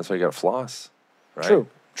mouth. That's why you got to floss. Right?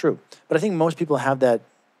 True. But I think most people have that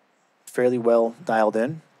fairly well dialed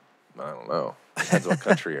in. I don't know. Depends what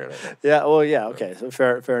country you're in. Yeah. Well. Yeah. Okay. So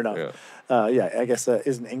fair enough. Yeah. I guess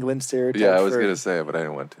isn't England stereotype? Yeah, I was gonna say it, but I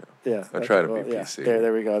didn't want to. Yeah. I try to be PC.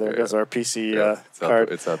 There we go. There goes our PC card.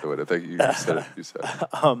 It's out the window. Thank you. You said it. You said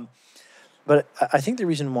it. But I think the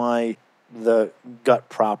reason why the gut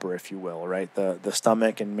proper, if you will, right, the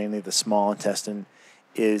stomach and mainly the small intestine,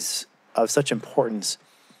 is of such importance,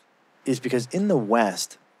 is because in the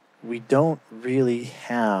West we don't really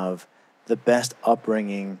have the best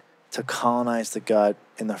upbringing to colonize the gut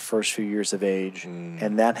in the first few years of age,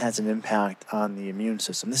 and that has an impact on the immune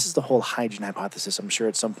system. This is the whole hygiene hypothesis. I'm sure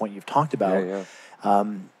at some point you've talked about.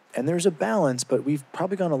 And there's a balance, but we've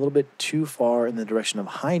probably gone a little bit too far in the direction of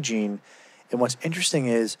hygiene. And what's interesting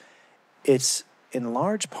is it's in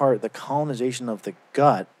large part the colonization of the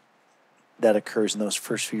gut that occurs in those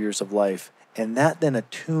first few years of life And that then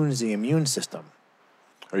attunes the immune system.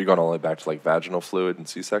 Are you going all the way back to like vaginal fluid and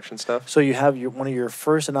C-section stuff? So you have one of your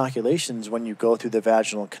first inoculations when you go through the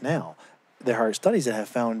vaginal canal. There are studies that have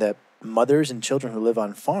found that mothers and children who live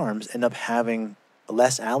on farms end up having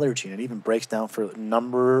less allergy, and it even breaks down for a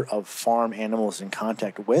number of farm animals in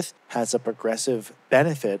contact with, has a progressive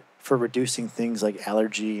benefit for reducing things like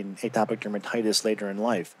allergy and atopic dermatitis later in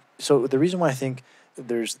life. So the reason why I think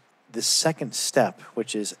there's this second step,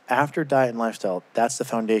 which is after diet and lifestyle, that's the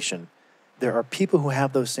foundation. There are people who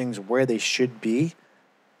have those things where they should be.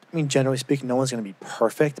 I mean, generally speaking, no one's going to be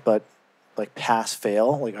perfect, but like pass,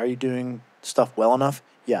 fail. Like, are you doing stuff well enough?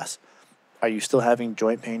 Yes. Are you still having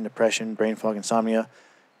joint pain, depression, brain fog, insomnia?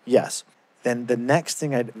 Yes. Then the next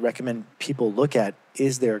thing I'd recommend people look at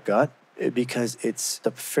is their gut, because it's a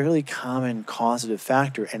fairly common causative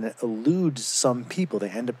factor and it eludes some people. They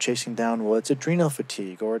end up chasing down, well, it's adrenal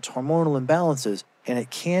fatigue or it's hormonal imbalances. And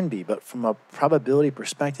it can be, but from a probability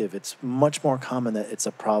perspective, it's much more common that it's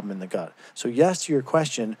a problem in the gut. So yes, to your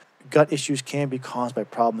question, gut issues can be caused by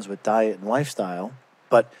problems with diet and lifestyle,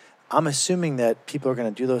 but I'm assuming that people are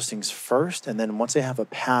going to do those things first, and then once they have a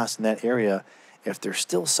pass in that area, if they're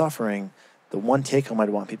still suffering, the one take home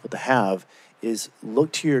I'd want people to have is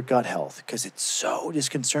look to your gut health, because it's so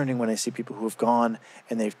disconcerting when I see people who have gone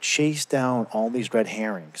and they've chased down all these red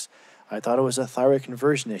herrings. I thought it was a thyroid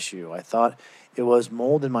conversion issue. I thought it was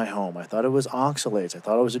mold in my home. I thought it was oxalates. I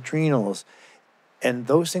thought it was adrenals. And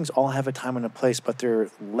those things all have a time and a place, but they're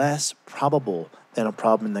less probable than a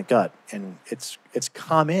problem in the gut. And it's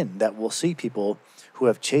common that we'll see people who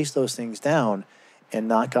have chased those things down and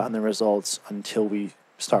not gotten the results until we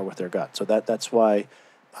start with their gut. So that's why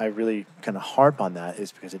I really kind of harp on that,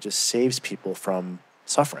 is because it just saves people from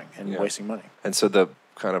suffering and wasting money. And so the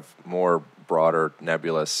kind of more broader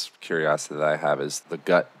nebulous curiosity that I have is the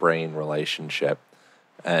gut-brain relationship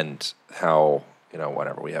and how,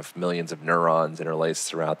 whatever, we have millions of neurons interlaced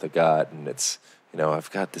throughout the gut, and it's,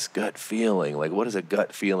 I've got this gut feeling. Like, what is a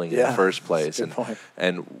gut feeling in the first place? That's a good point.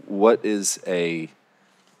 And what is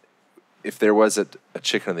if there was a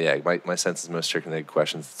chicken or the egg, my sense is most chicken and egg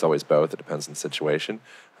questions, it's always both. It depends on the situation.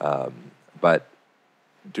 But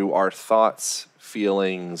do our thoughts,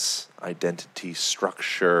 feelings, identity,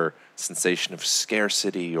 structure, sensation of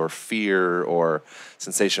scarcity or fear or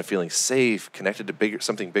sensation of feeling safe, connected to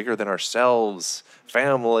something bigger than ourselves,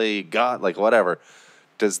 family, God, like whatever,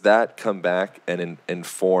 does that come back and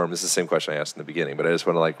inform? This is the same question I asked in the beginning, but I just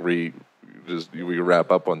want to we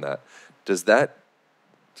wrap up on that. Does that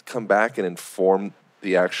come back and inform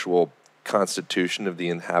the actual constitution of the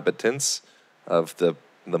inhabitants of the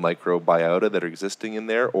microbiota that are existing in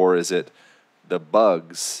there, or is it the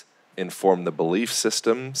bugs inform the belief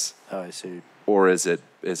systems? Oh, I see. Or is it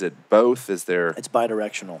both? Is there? It's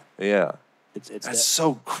bidirectional. Yeah. It's That's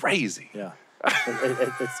so crazy. Yeah.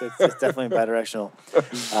 It's definitely bidirectional.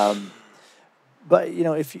 But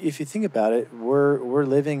if you think about it, we're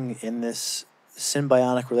living in this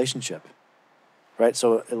symbiotic relationship, right?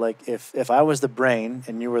 So like if I was the brain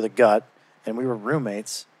and you were the gut and we were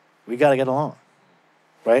roommates, we got to get along,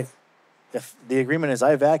 right? If the agreement is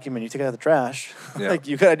I vacuum and you take out the trash, like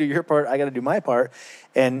you got to do your part, I got to do my part,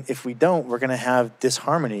 and if we don't, we're going to have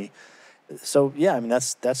disharmony. So yeah, I mean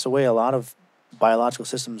that's the way a lot of biological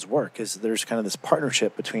systems work, is there's kind of this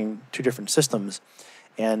partnership between two different systems,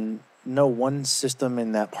 and no one system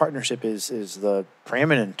in that partnership is the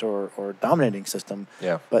preeminent or dominating system.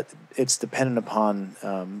 Yeah. But it's dependent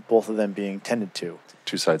upon both of them being tended to.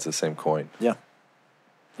 Two sides of the same coin. Yeah.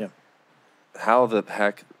 Yeah. How the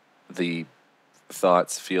heck the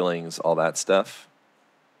thoughts, feelings, all that stuff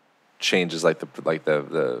changes, like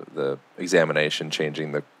the examination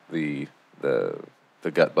changing the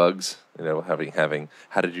gut bugs, having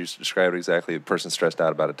how did you describe it exactly? A person stressed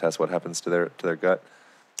out about a test, what happens to their gut?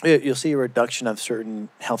 You'll see a reduction of certain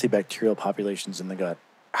healthy bacterial populations in the gut.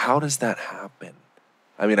 How does that happen?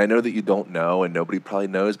 I mean, I know that you don't know and nobody probably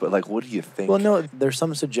knows, but what do you think? Well, no, there's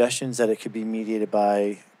some suggestions that it could be mediated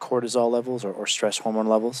by cortisol levels or stress hormone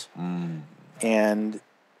levels. And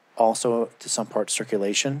also to some part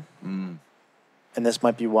circulation. And this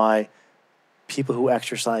might be why people who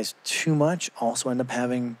exercise too much also end up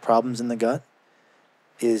having problems in the gut,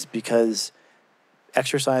 is because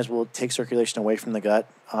exercise will take circulation away from the gut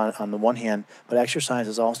on the one hand, but exercise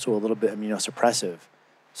is also a little bit immunosuppressive.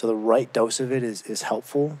 So the right dose of it is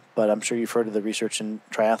helpful, but I'm sure you've heard of the research in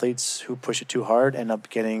triathletes who push it too hard end up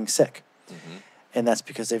getting sick. And that's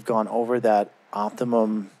because they've gone over that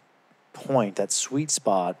optimum point, that sweet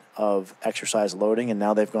spot of exercise loading, and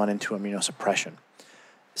now they've gone into immunosuppression.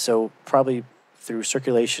 So probably through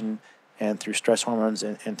circulation and through stress hormones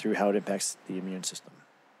and through how it impacts the immune system.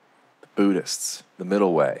 Buddhists, the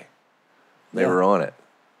middle way. They Yeah. were on it.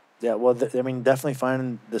 Yeah, well, I mean, definitely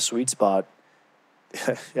finding the sweet spot.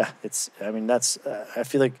 Yeah, that's, I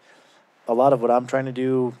feel like a lot of what I'm trying to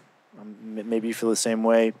do, maybe you feel the same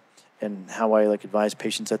way, and how I like advise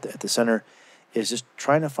patients at the center is just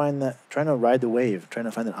trying to ride the wave, trying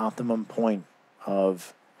to find that optimum point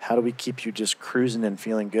of how do we keep you just cruising and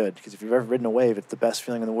feeling good? Because if you've ever ridden a wave, it's the best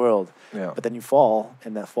feeling in the world. Yeah. But then you fall,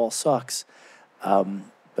 and that fall sucks.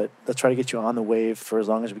 But let's try to get you on the wave for as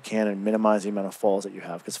long as we can and minimize the amount of falls that you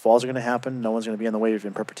have. Because falls are going to happen. No one's going to be on the wave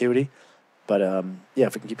in perpetuity. But yeah,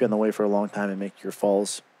 if we can keep you on the wave for a long time and make your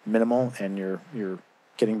falls minimal and you're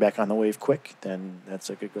getting back on the wave quick, then that's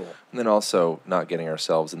a good goal. And then also not getting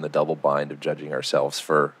ourselves in the double bind of judging ourselves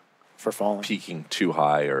for falling, peaking too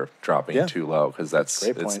high or dropping too low, because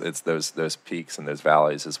it's those peaks and those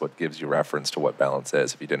valleys is what gives you reference to what balance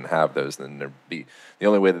is. If you didn't have those, then there'd be the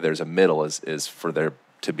only way that there's a middle is for there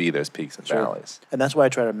to be those peaks and valleys. And that's why I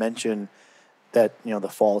try to mention that the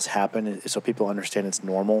falls happen so people understand it's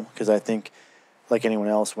normal. Because I think, like anyone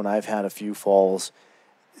else, when I've had a few falls,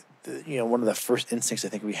 one of the first instincts I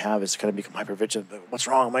think we have is to kind of become hypervigilant. What's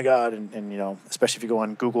wrong? Oh my God! And especially if you go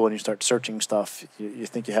on Google and you start searching stuff, you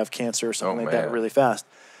think you have cancer or something that really fast.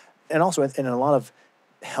 And also, in a lot of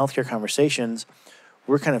healthcare conversations,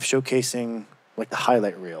 we're kind of showcasing like the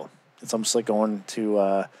highlight reel. It's almost like going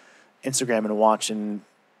to Instagram and watching,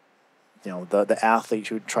 the athlete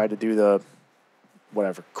who tried to do the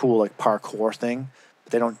whatever cool like parkour thing,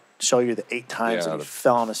 but they don't show you the 8 times that he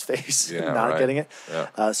fell on his face and not getting it.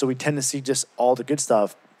 Yeah. So we tend to see just all the good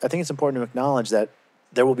stuff. I think it's important to acknowledge that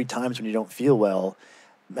there will be times when you don't feel well,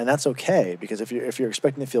 and that's okay, because if you're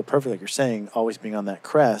expecting to feel perfect, like you're saying, always being on that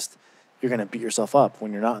crest, you're going to beat yourself up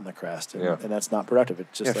when you're not on the crest, and that's not productive.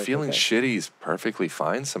 It's just feeling shitty is perfectly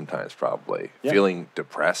fine sometimes. Probably feeling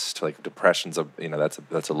depressed, like depression's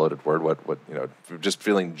that's a loaded word. What just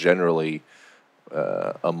feeling generally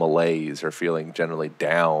a malaise, or feeling generally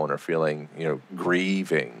down, or feeling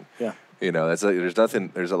grieving. Yeah. There's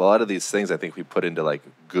a lot of these things I think we put into like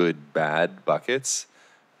good bad buckets,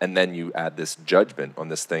 and then you add this judgment on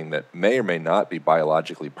this thing that may or may not be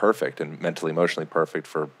biologically perfect and mentally emotionally perfect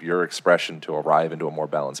for your expression to arrive into a more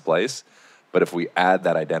balanced place. But if we add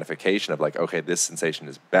that identification of like, okay, this sensation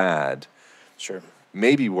is bad, sure,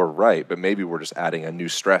 maybe we're right, but maybe we're just adding a new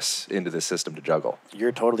stress into the system to juggle.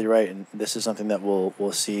 You're totally right, and this is something that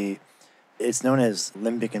we'll see. It's known as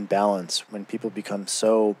limbic imbalance, when people become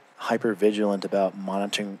so hypervigilant about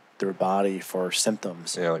monitoring their body for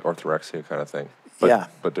symptoms. Yeah, like orthorexia kind of thing.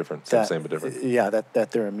 But different. Same but different. Yeah,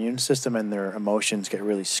 that their immune system and their emotions get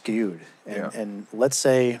really skewed. And let's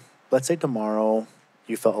say tomorrow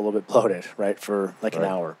you felt a little bit bloated, right, for like an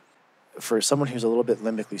hour. For someone who's a little bit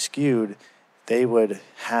limbically skewed, they would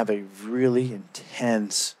have a really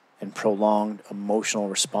intense and prolonged emotional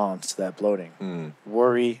response to that bloating.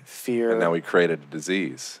 Worry, fear. And now we created a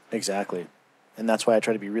disease. Exactly. And that's why I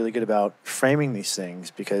try to be really good about framing these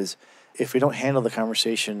things, because if we don't handle the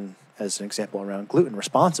conversation, as an example, around gluten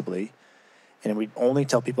responsibly, and we only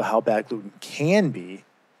tell people how bad gluten can be,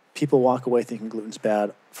 people walk away thinking gluten's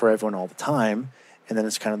bad for everyone all the time, and then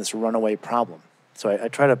it's kind of this runaway problem. So I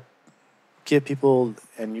try to give people,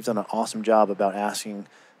 and you've done an awesome job about asking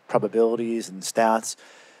probabilities and stats,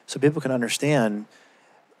 so people can understand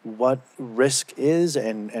what risk is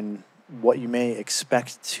and what you may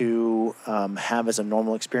expect to have as a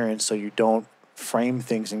normal experience, so you don't frame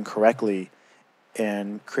things incorrectly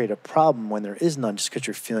and create a problem when there is none, just because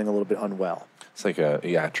you're feeling a little bit unwell. It's like a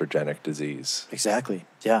iatrogenic disease. Exactly.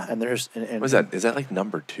 Yeah, and there's... What is that? Is that like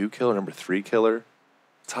number 2 killer, number 3 killer?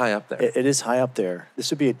 It's high up there. It is high up there.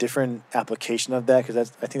 This would be a different application of that,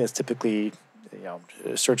 because I think that's typically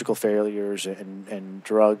surgical failures and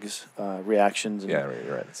drugs reactions. And,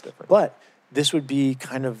 you're right. It's different. But this would be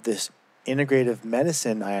kind of this integrative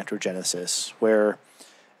medicine iatrogenesis, where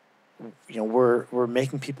we're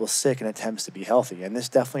making people sick in attempts to be healthy, and this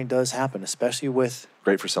definitely does happen, especially with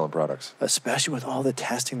great for selling products, especially with all the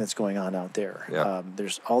testing that's going on out there. Yeah.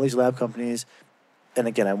 There's all these lab companies, and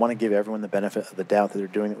again, I want to give everyone the benefit of the doubt that they're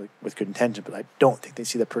doing it with good intention, but I don't think they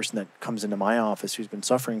see the person that comes into my office who's been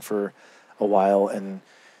suffering for a while, and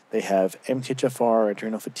they have MTHFR,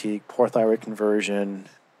 adrenal fatigue, poor thyroid conversion,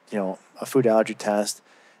 a food allergy test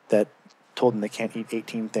that told them they can't eat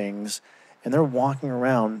 18 things. And they're walking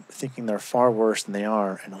around thinking they're far worse than they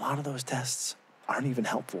are. And a lot of those tests aren't even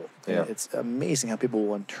helpful. Yeah. It's amazing how people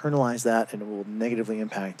will internalize that, and it will negatively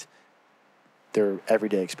impact their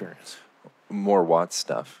everyday experience. More Watts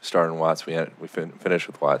stuff. Starting Watts, we finished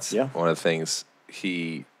with Watts. Yeah. One of the things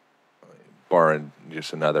he, borrowing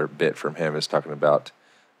just another bit from him, is talking about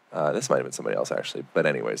This might have been somebody else actually, but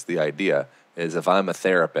anyways, the idea is if I'm a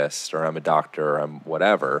therapist or I'm a doctor or I'm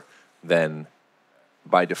whatever, then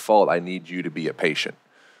by default I need you to be a patient.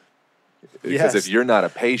 Because if you're not a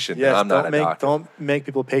patient, then I'm not a doctor. Don't make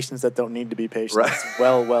people patients that don't need to be patients. Right. That's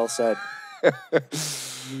well said.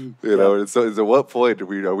 You know, and so at what point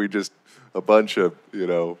are we just a bunch of,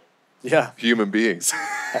 human beings?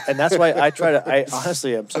 And that's why I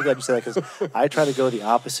honestly, I'm so glad you said that, because I try to go the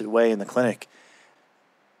opposite way in the clinic.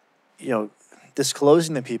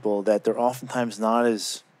 Disclosing to people that they're oftentimes not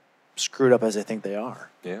as screwed up as they think they are.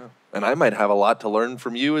 Yeah. And I might have a lot to learn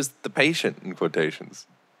from you as the patient, in quotations.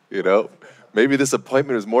 Maybe this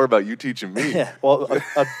appointment is more about you teaching me. Yeah. Well,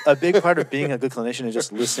 a big part of being a good clinician is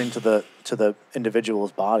just listening to the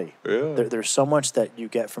individual's body. Yeah. There's so much that you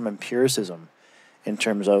get from empiricism in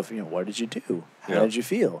terms of, what did you do? How did you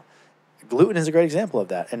feel? Gluten is a great example of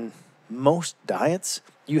that. And most diets,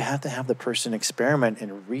 you have to have the person experiment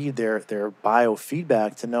and read their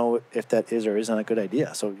biofeedback to know if that is or isn't a good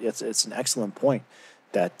idea. So it's an excellent point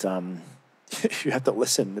that you have to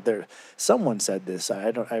listen. Someone said this.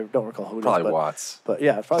 I don't recall who it probably is. Watts. But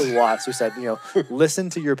yeah, probably Watts, who said, listen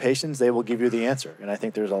to your patients. They will give you the answer. And I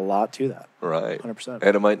think there's a lot to that. Right. 100%.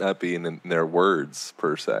 And it might not be in their words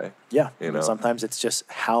per se. Yeah. Sometimes it's just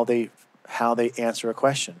how they answer a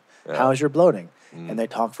question. Yeah. How is your bloating? And they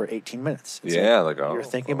talk for 18 minutes. It's you're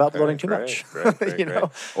thinking about bloating too much. Great.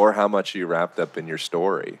 Or how much you wrapped up in your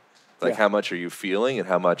story. Like how much are you feeling and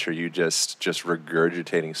how much are you just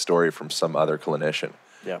regurgitating story from some other clinician?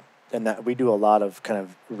 Yeah. And that we do a lot of kind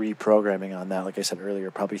of reprogramming on that. Like I said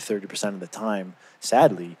earlier, probably 30% of the time,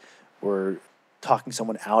 sadly, we're talking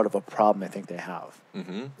someone out of a problem I think they have.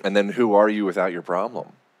 Mm-hmm. And then who are you without your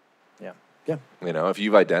problem? Yeah. Yeah. If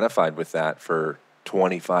you've identified with that for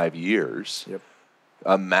 25 years,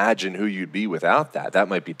 imagine who you'd be without that. That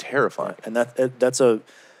might be terrifying. Yeah. And that's a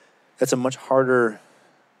much harder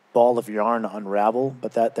ball of yarn to unravel,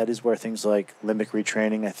 but that is where things like limbic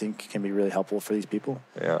retraining, I think, can be really helpful for these people.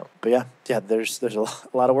 Yeah. But there's a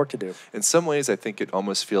lot of work to do. In some ways, I think it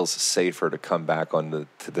almost feels safer to come back on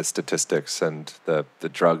to the statistics and the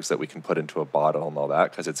drugs that we can put into a bottle and all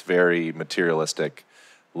that, because it's very materialistic,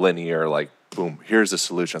 linear, like, boom, here's the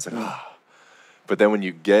solution. It's like, But then when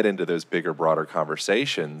you get into those bigger, broader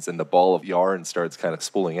conversations and the ball of yarn starts kind of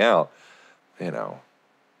spooling out,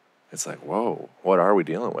 it's like, whoa, what are we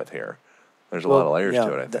dealing with here? There's a lot of layers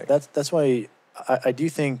to it, I think. That's why I do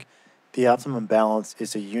think the optimum balance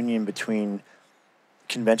is a union between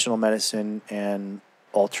conventional medicine and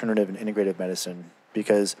alternative and integrative medicine,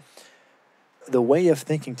 because the way of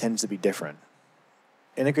thinking tends to be different.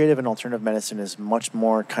 Integrative and alternative medicine is much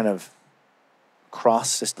more kind of cross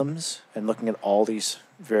systems and looking at all these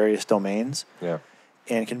various domains. Yeah.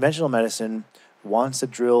 And conventional medicine wants to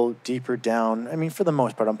drill deeper down. I mean, for the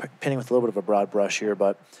most part, I'm painting with a little bit of a broad brush here,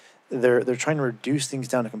 but they're trying to reduce things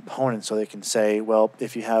down to components so they can say, well,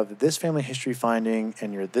 if you have this family history finding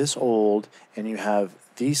and you're this old and you have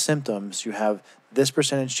these symptoms, you have this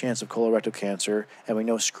percentage chance of colorectal cancer, and we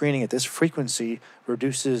know screening at this frequency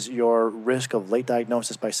reduces your risk of late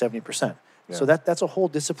diagnosis by 70%. Yeah. So that's a whole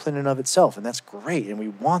discipline in of itself, and that's great, and we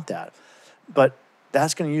want that. But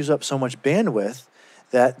that's going to use up so much bandwidth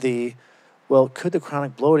that could the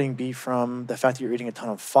chronic bloating be from the fact that you're eating a ton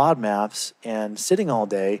of FODMAPs and sitting all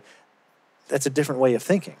day? That's a different way of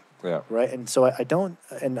thinking. Yeah. Right. And so I don't,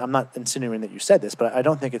 and I'm not insinuating that you said this, but I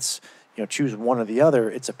don't think it's, choose one or the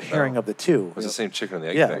other. It's a pairing of the two. It's the same chicken and the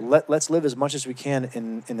egg thing. Let's live as much as we can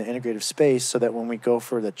in the integrative space so that when we go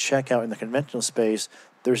for the checkout in the conventional space,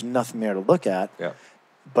 there's nothing there to look at. Yeah.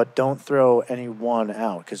 But don't throw any one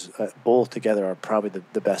out, because both together are probably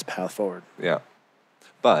the best path forward. Yeah.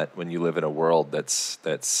 But when you live in a world that's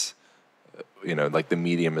like the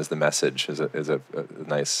medium is the message is a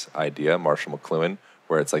nice idea, Marshall McLuhan,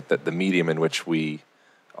 where it's like the medium in which we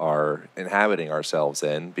are inhabiting ourselves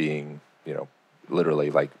in, being,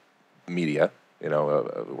 literally like media,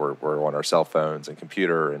 we're on our cell phones and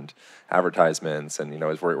computer and advertisements, and,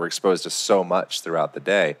 as we're exposed to so much throughout the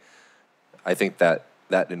day. I think that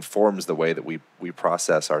informs the way that we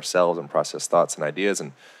process ourselves and process thoughts and ideas,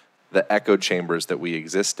 and the echo chambers that we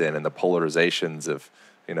exist in, and the polarizations of,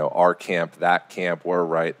 our camp, that camp, we're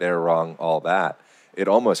right, they're wrong, all that.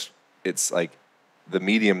 It's like the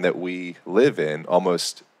medium that we live in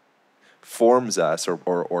almost forms us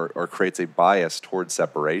or creates a bias towards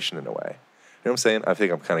separation in a way. You know what I'm saying? I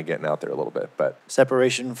think I'm kind of getting out there a little bit, but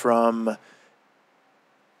separation from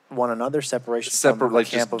one another, separation from like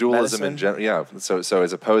camp just dualism medicine. in general. Yeah. So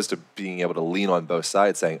as opposed to being able to lean on both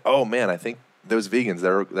sides, saying, "Oh man, I think those vegans,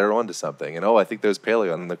 they're onto something. And I think those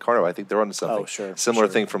paleo and the carnivore, I think they're onto something. Oh, sure. Similar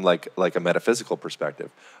sure. thing from like a metaphysical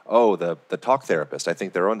perspective. Oh, the talk therapist, I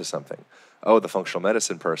think they're onto something. Oh, the functional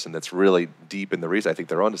medicine person that's really deep in the reason, I think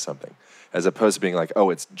they're onto something. As opposed to being like, oh,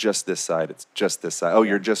 it's just this side, it's just this side. Oh,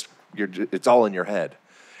 it's all in your head.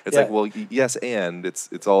 It's like, well, yes, and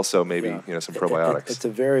it's also maybe some probiotics. It's a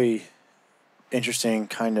very interesting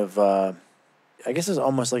kind of, I guess it's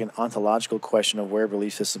almost like an ontological question of where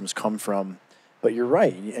belief systems come from. But you're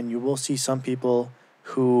right, and you will see some people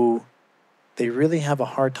who they really have a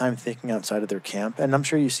hard time thinking outside of their camp. And I'm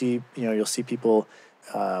sure you'll see people.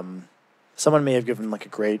 Someone may have given like a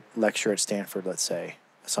great lecture at Stanford, let's say,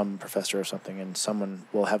 some professor or something, and someone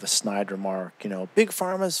will have a snide remark, big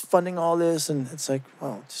pharma's funding all this, and it's like,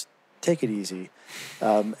 well, just take it easy.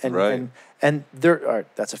 And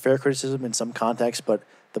that's a fair criticism in some context, but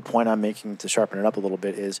the point I'm making to sharpen it up a little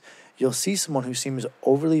bit is you'll see someone who seems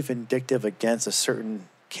overly vindictive against a certain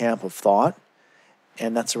camp of thought,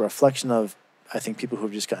 and that's a reflection of, I think, people who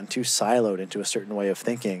have just gotten too siloed into a certain way of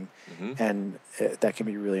thinking, and that can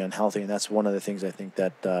be really unhealthy. And that's one of the things I think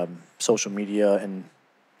that social media and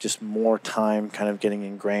just more time kind of getting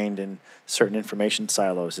ingrained in certain information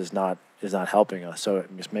silos is not helping us. So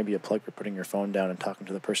just maybe a plug for putting your phone down and talking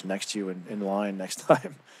to the person next to you in line next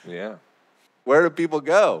time. Yeah. Where do people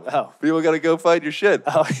go? Oh. People got to go find your shit.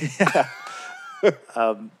 Oh, yeah.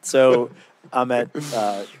 So I'm at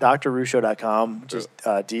drruscio.com, which is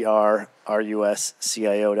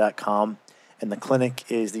drruscio.com. And the clinic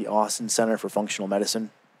is the Austin Center for Functional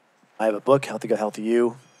Medicine. I have a book, Healthy Gut, Healthy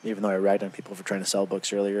You. Even though I ragged on people for trying to sell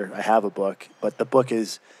books earlier, I have a book. But the book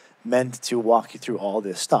is meant to walk you through all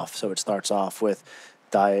this stuff. So it starts off with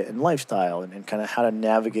diet and lifestyle and kind of how to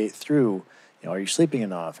navigate through, are you sleeping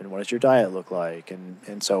enough? And what does your diet look like?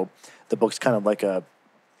 And so the book's kind of like a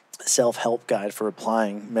self-help guide for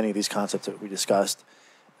applying many of these concepts that we discussed.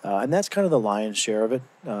 And that's kind of the lion's share of it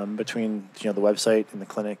between the website and the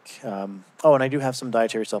clinic. And I do have some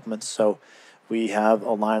dietary supplements. So we have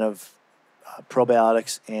a line of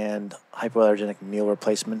probiotics and hypoallergenic meal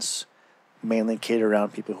replacements, mainly catered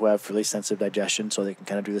around people who have really sensitive digestion, so they can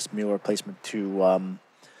kind of do this meal replacement to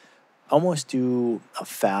almost do a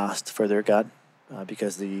fast for their gut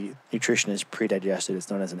because the nutrition is pre-digested. It's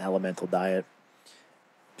known as an elemental diet.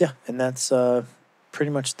 Yeah, and that's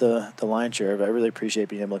pretty much the lion's share of it. I really appreciate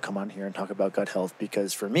being able to come on here and talk about gut health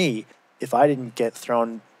because for me, if I didn't get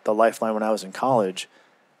thrown the lifeline when I was in college,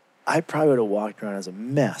 I probably would have walked around as a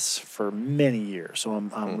mess for many years. So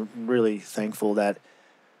I'm really thankful that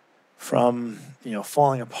from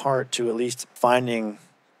falling apart to at least finding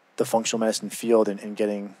the functional medicine field and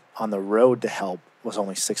getting on the road to help was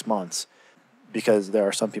only 6 months, because there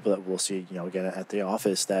are some people that we'll see again at the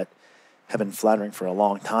office that have been floundering for a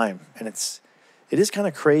long time, and it is kind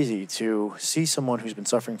of crazy to see someone who's been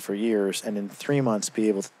suffering for years and in 3 months be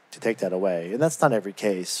able to take that away. And that's not every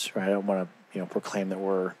case, right? I don't want to proclaim that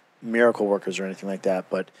we're miracle workers or anything like that,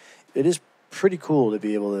 but it is pretty cool to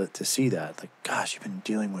be able to see that. Like, gosh, you've been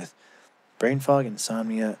dealing with brain fog,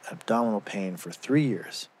 insomnia, abdominal pain for 3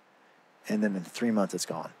 years, and then in 3 months it's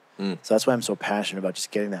gone. So that's why I'm so passionate about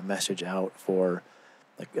just getting that message out for,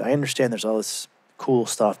 like, I understand there's all this cool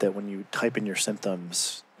stuff that when you type in your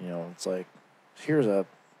symptoms, it's like, here's a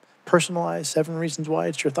personalized 7 reasons why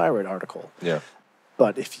it's your thyroid article. Yeah.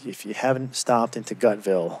 But if you haven't stopped into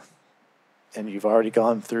Gutville and you've already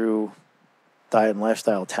gone through diet and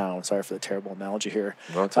lifestyle town, sorry for the terrible analogy here,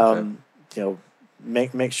 No, it's okay.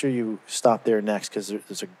 Make sure you stop there next, because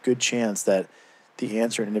there's a good chance that the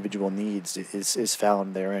answer in individual needs is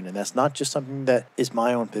found therein. And that's not just something that is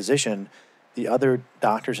my own position. The other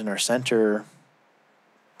doctors in our center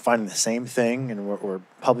finding the same thing, and we're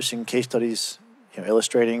publishing case studies,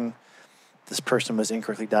 illustrating this person was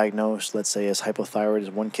incorrectly diagnosed, let's say as hypothyroid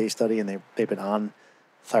is one case study, and they've been on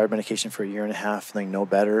thyroid medication for 1.5 years, and they know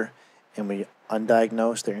better, and we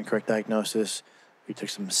undiagnosed their incorrect diagnosis. We took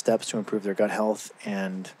some steps to improve their gut health,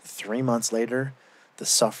 and 3 months later, the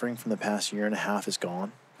suffering from the past 1.5 years is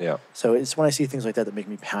gone. Yeah. So it's when I see things like that make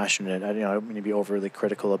me passionate. I don't mean to be overly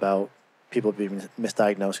critical about people being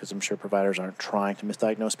misdiagnosed, because I'm sure providers aren't trying to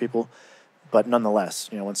misdiagnose people. But nonetheless,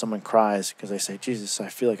 when someone cries because they say, Jesus, I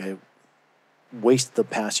feel like I wasted the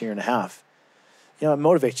past 1.5 years, it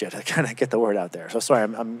motivates you to kind of get the word out there. So sorry,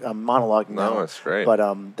 I'm monologuing now. No, it's great. But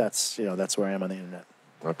that's where I am on the internet.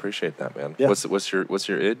 I appreciate that, man. Yeah. What's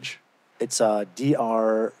your age? It's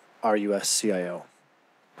DRRUSCIO.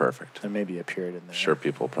 Perfect. There may be a period in there. Sure,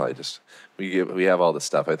 people probably just we have all this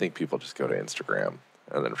stuff. I think people just go to Instagram,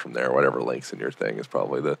 and then from there, whatever links in your thing is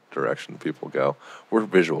probably the direction people go. We're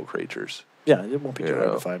visual creatures. Yeah, it won't be too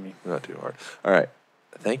hard to find me. Not too hard. All right.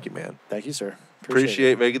 Thank you, man. Thank you, sir.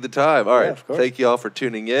 Appreciate making the time. All right. Of course. Thank you all for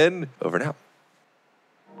tuning in. Over now.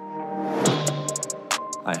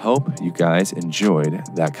 I hope you guys enjoyed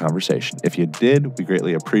that conversation. If you did, we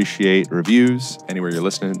greatly appreciate reviews anywhere you're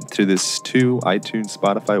listening to this to, iTunes,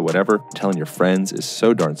 Spotify, whatever. Telling your friends is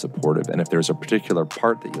so darn supportive. And if there's a particular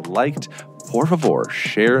part that you liked, por favor,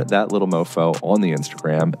 share that little mofo on the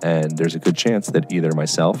Instagram, and there's a good chance that either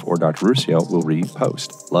myself or Dr. Ruscio will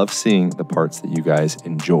repost. Love seeing the parts that you guys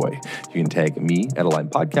enjoy. You can tag me at Align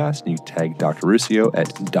Podcast, and you can tag Dr. Ruscio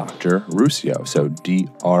at Dr. Ruscio. So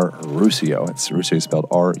Dr. Ruscio. It's Ruscio spelled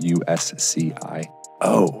Ruscio.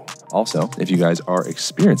 Also, if you guys are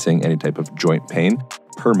experiencing any type of joint pain,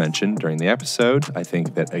 per mention during the episode, I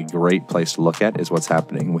think that a great place to look at is what's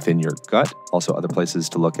happening within your gut. Also, other places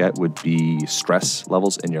to look at would be stress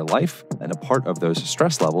levels in your life. And a part of those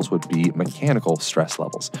stress levels would be mechanical stress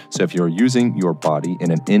levels. So if you're using your body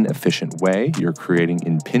in an inefficient way, you're creating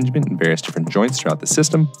impingement in various different joints throughout the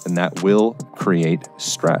system, and that will create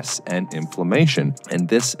stress and inflammation. And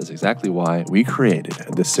this is exactly why we created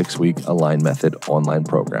the 6-week Align Method online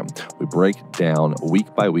program. We break down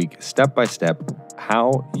week by week, step by step,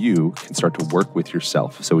 how you can start to work with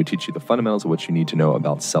yourself. So we teach you the fundamentals of what you need to know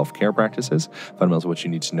about self-care practices, fundamentals of what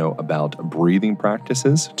you need to know about breathing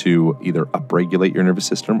practices to either upregulate your nervous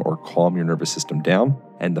system or calm your nervous system down,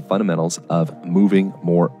 and the fundamentals of moving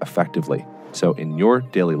more effectively. So in your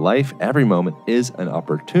daily life, every moment is an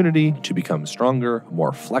opportunity to become stronger,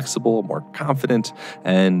 more flexible, more confident,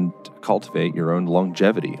 and cultivate your own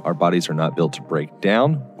longevity. Our bodies are not built to break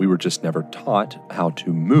down. We were just never taught how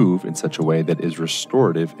to move in such a way that is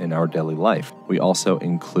restorative in our daily life. We also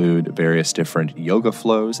include various different yoga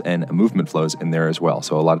flows and movement flows in there as well.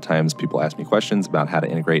 So a lot of times people ask me questions about how to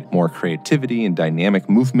integrate more creativity and dynamic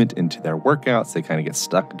movement into their workouts. They kind of get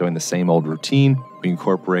stuck doing the same old routine. We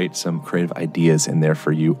incorporate some creative ideas in there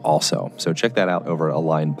for you also. So check that out over at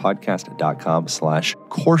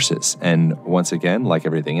alignpodcast.com/courses. And once again, like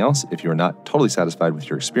everything else, if you're not totally satisfied with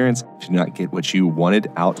your experience, if you do not get what you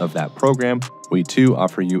wanted out of that program, we too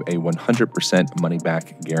offer you a 100% money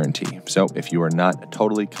back guarantee. So if you are not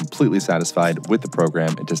totally, completely satisfied with the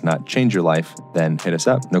program, it does not change your life, then hit us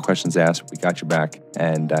up. No questions asked. We got your back.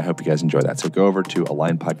 And I hope you guys enjoy that. So go over to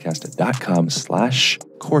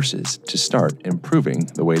alignpodcast.com/courses to start improving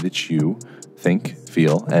the way that you think,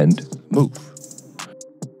 feel, and move.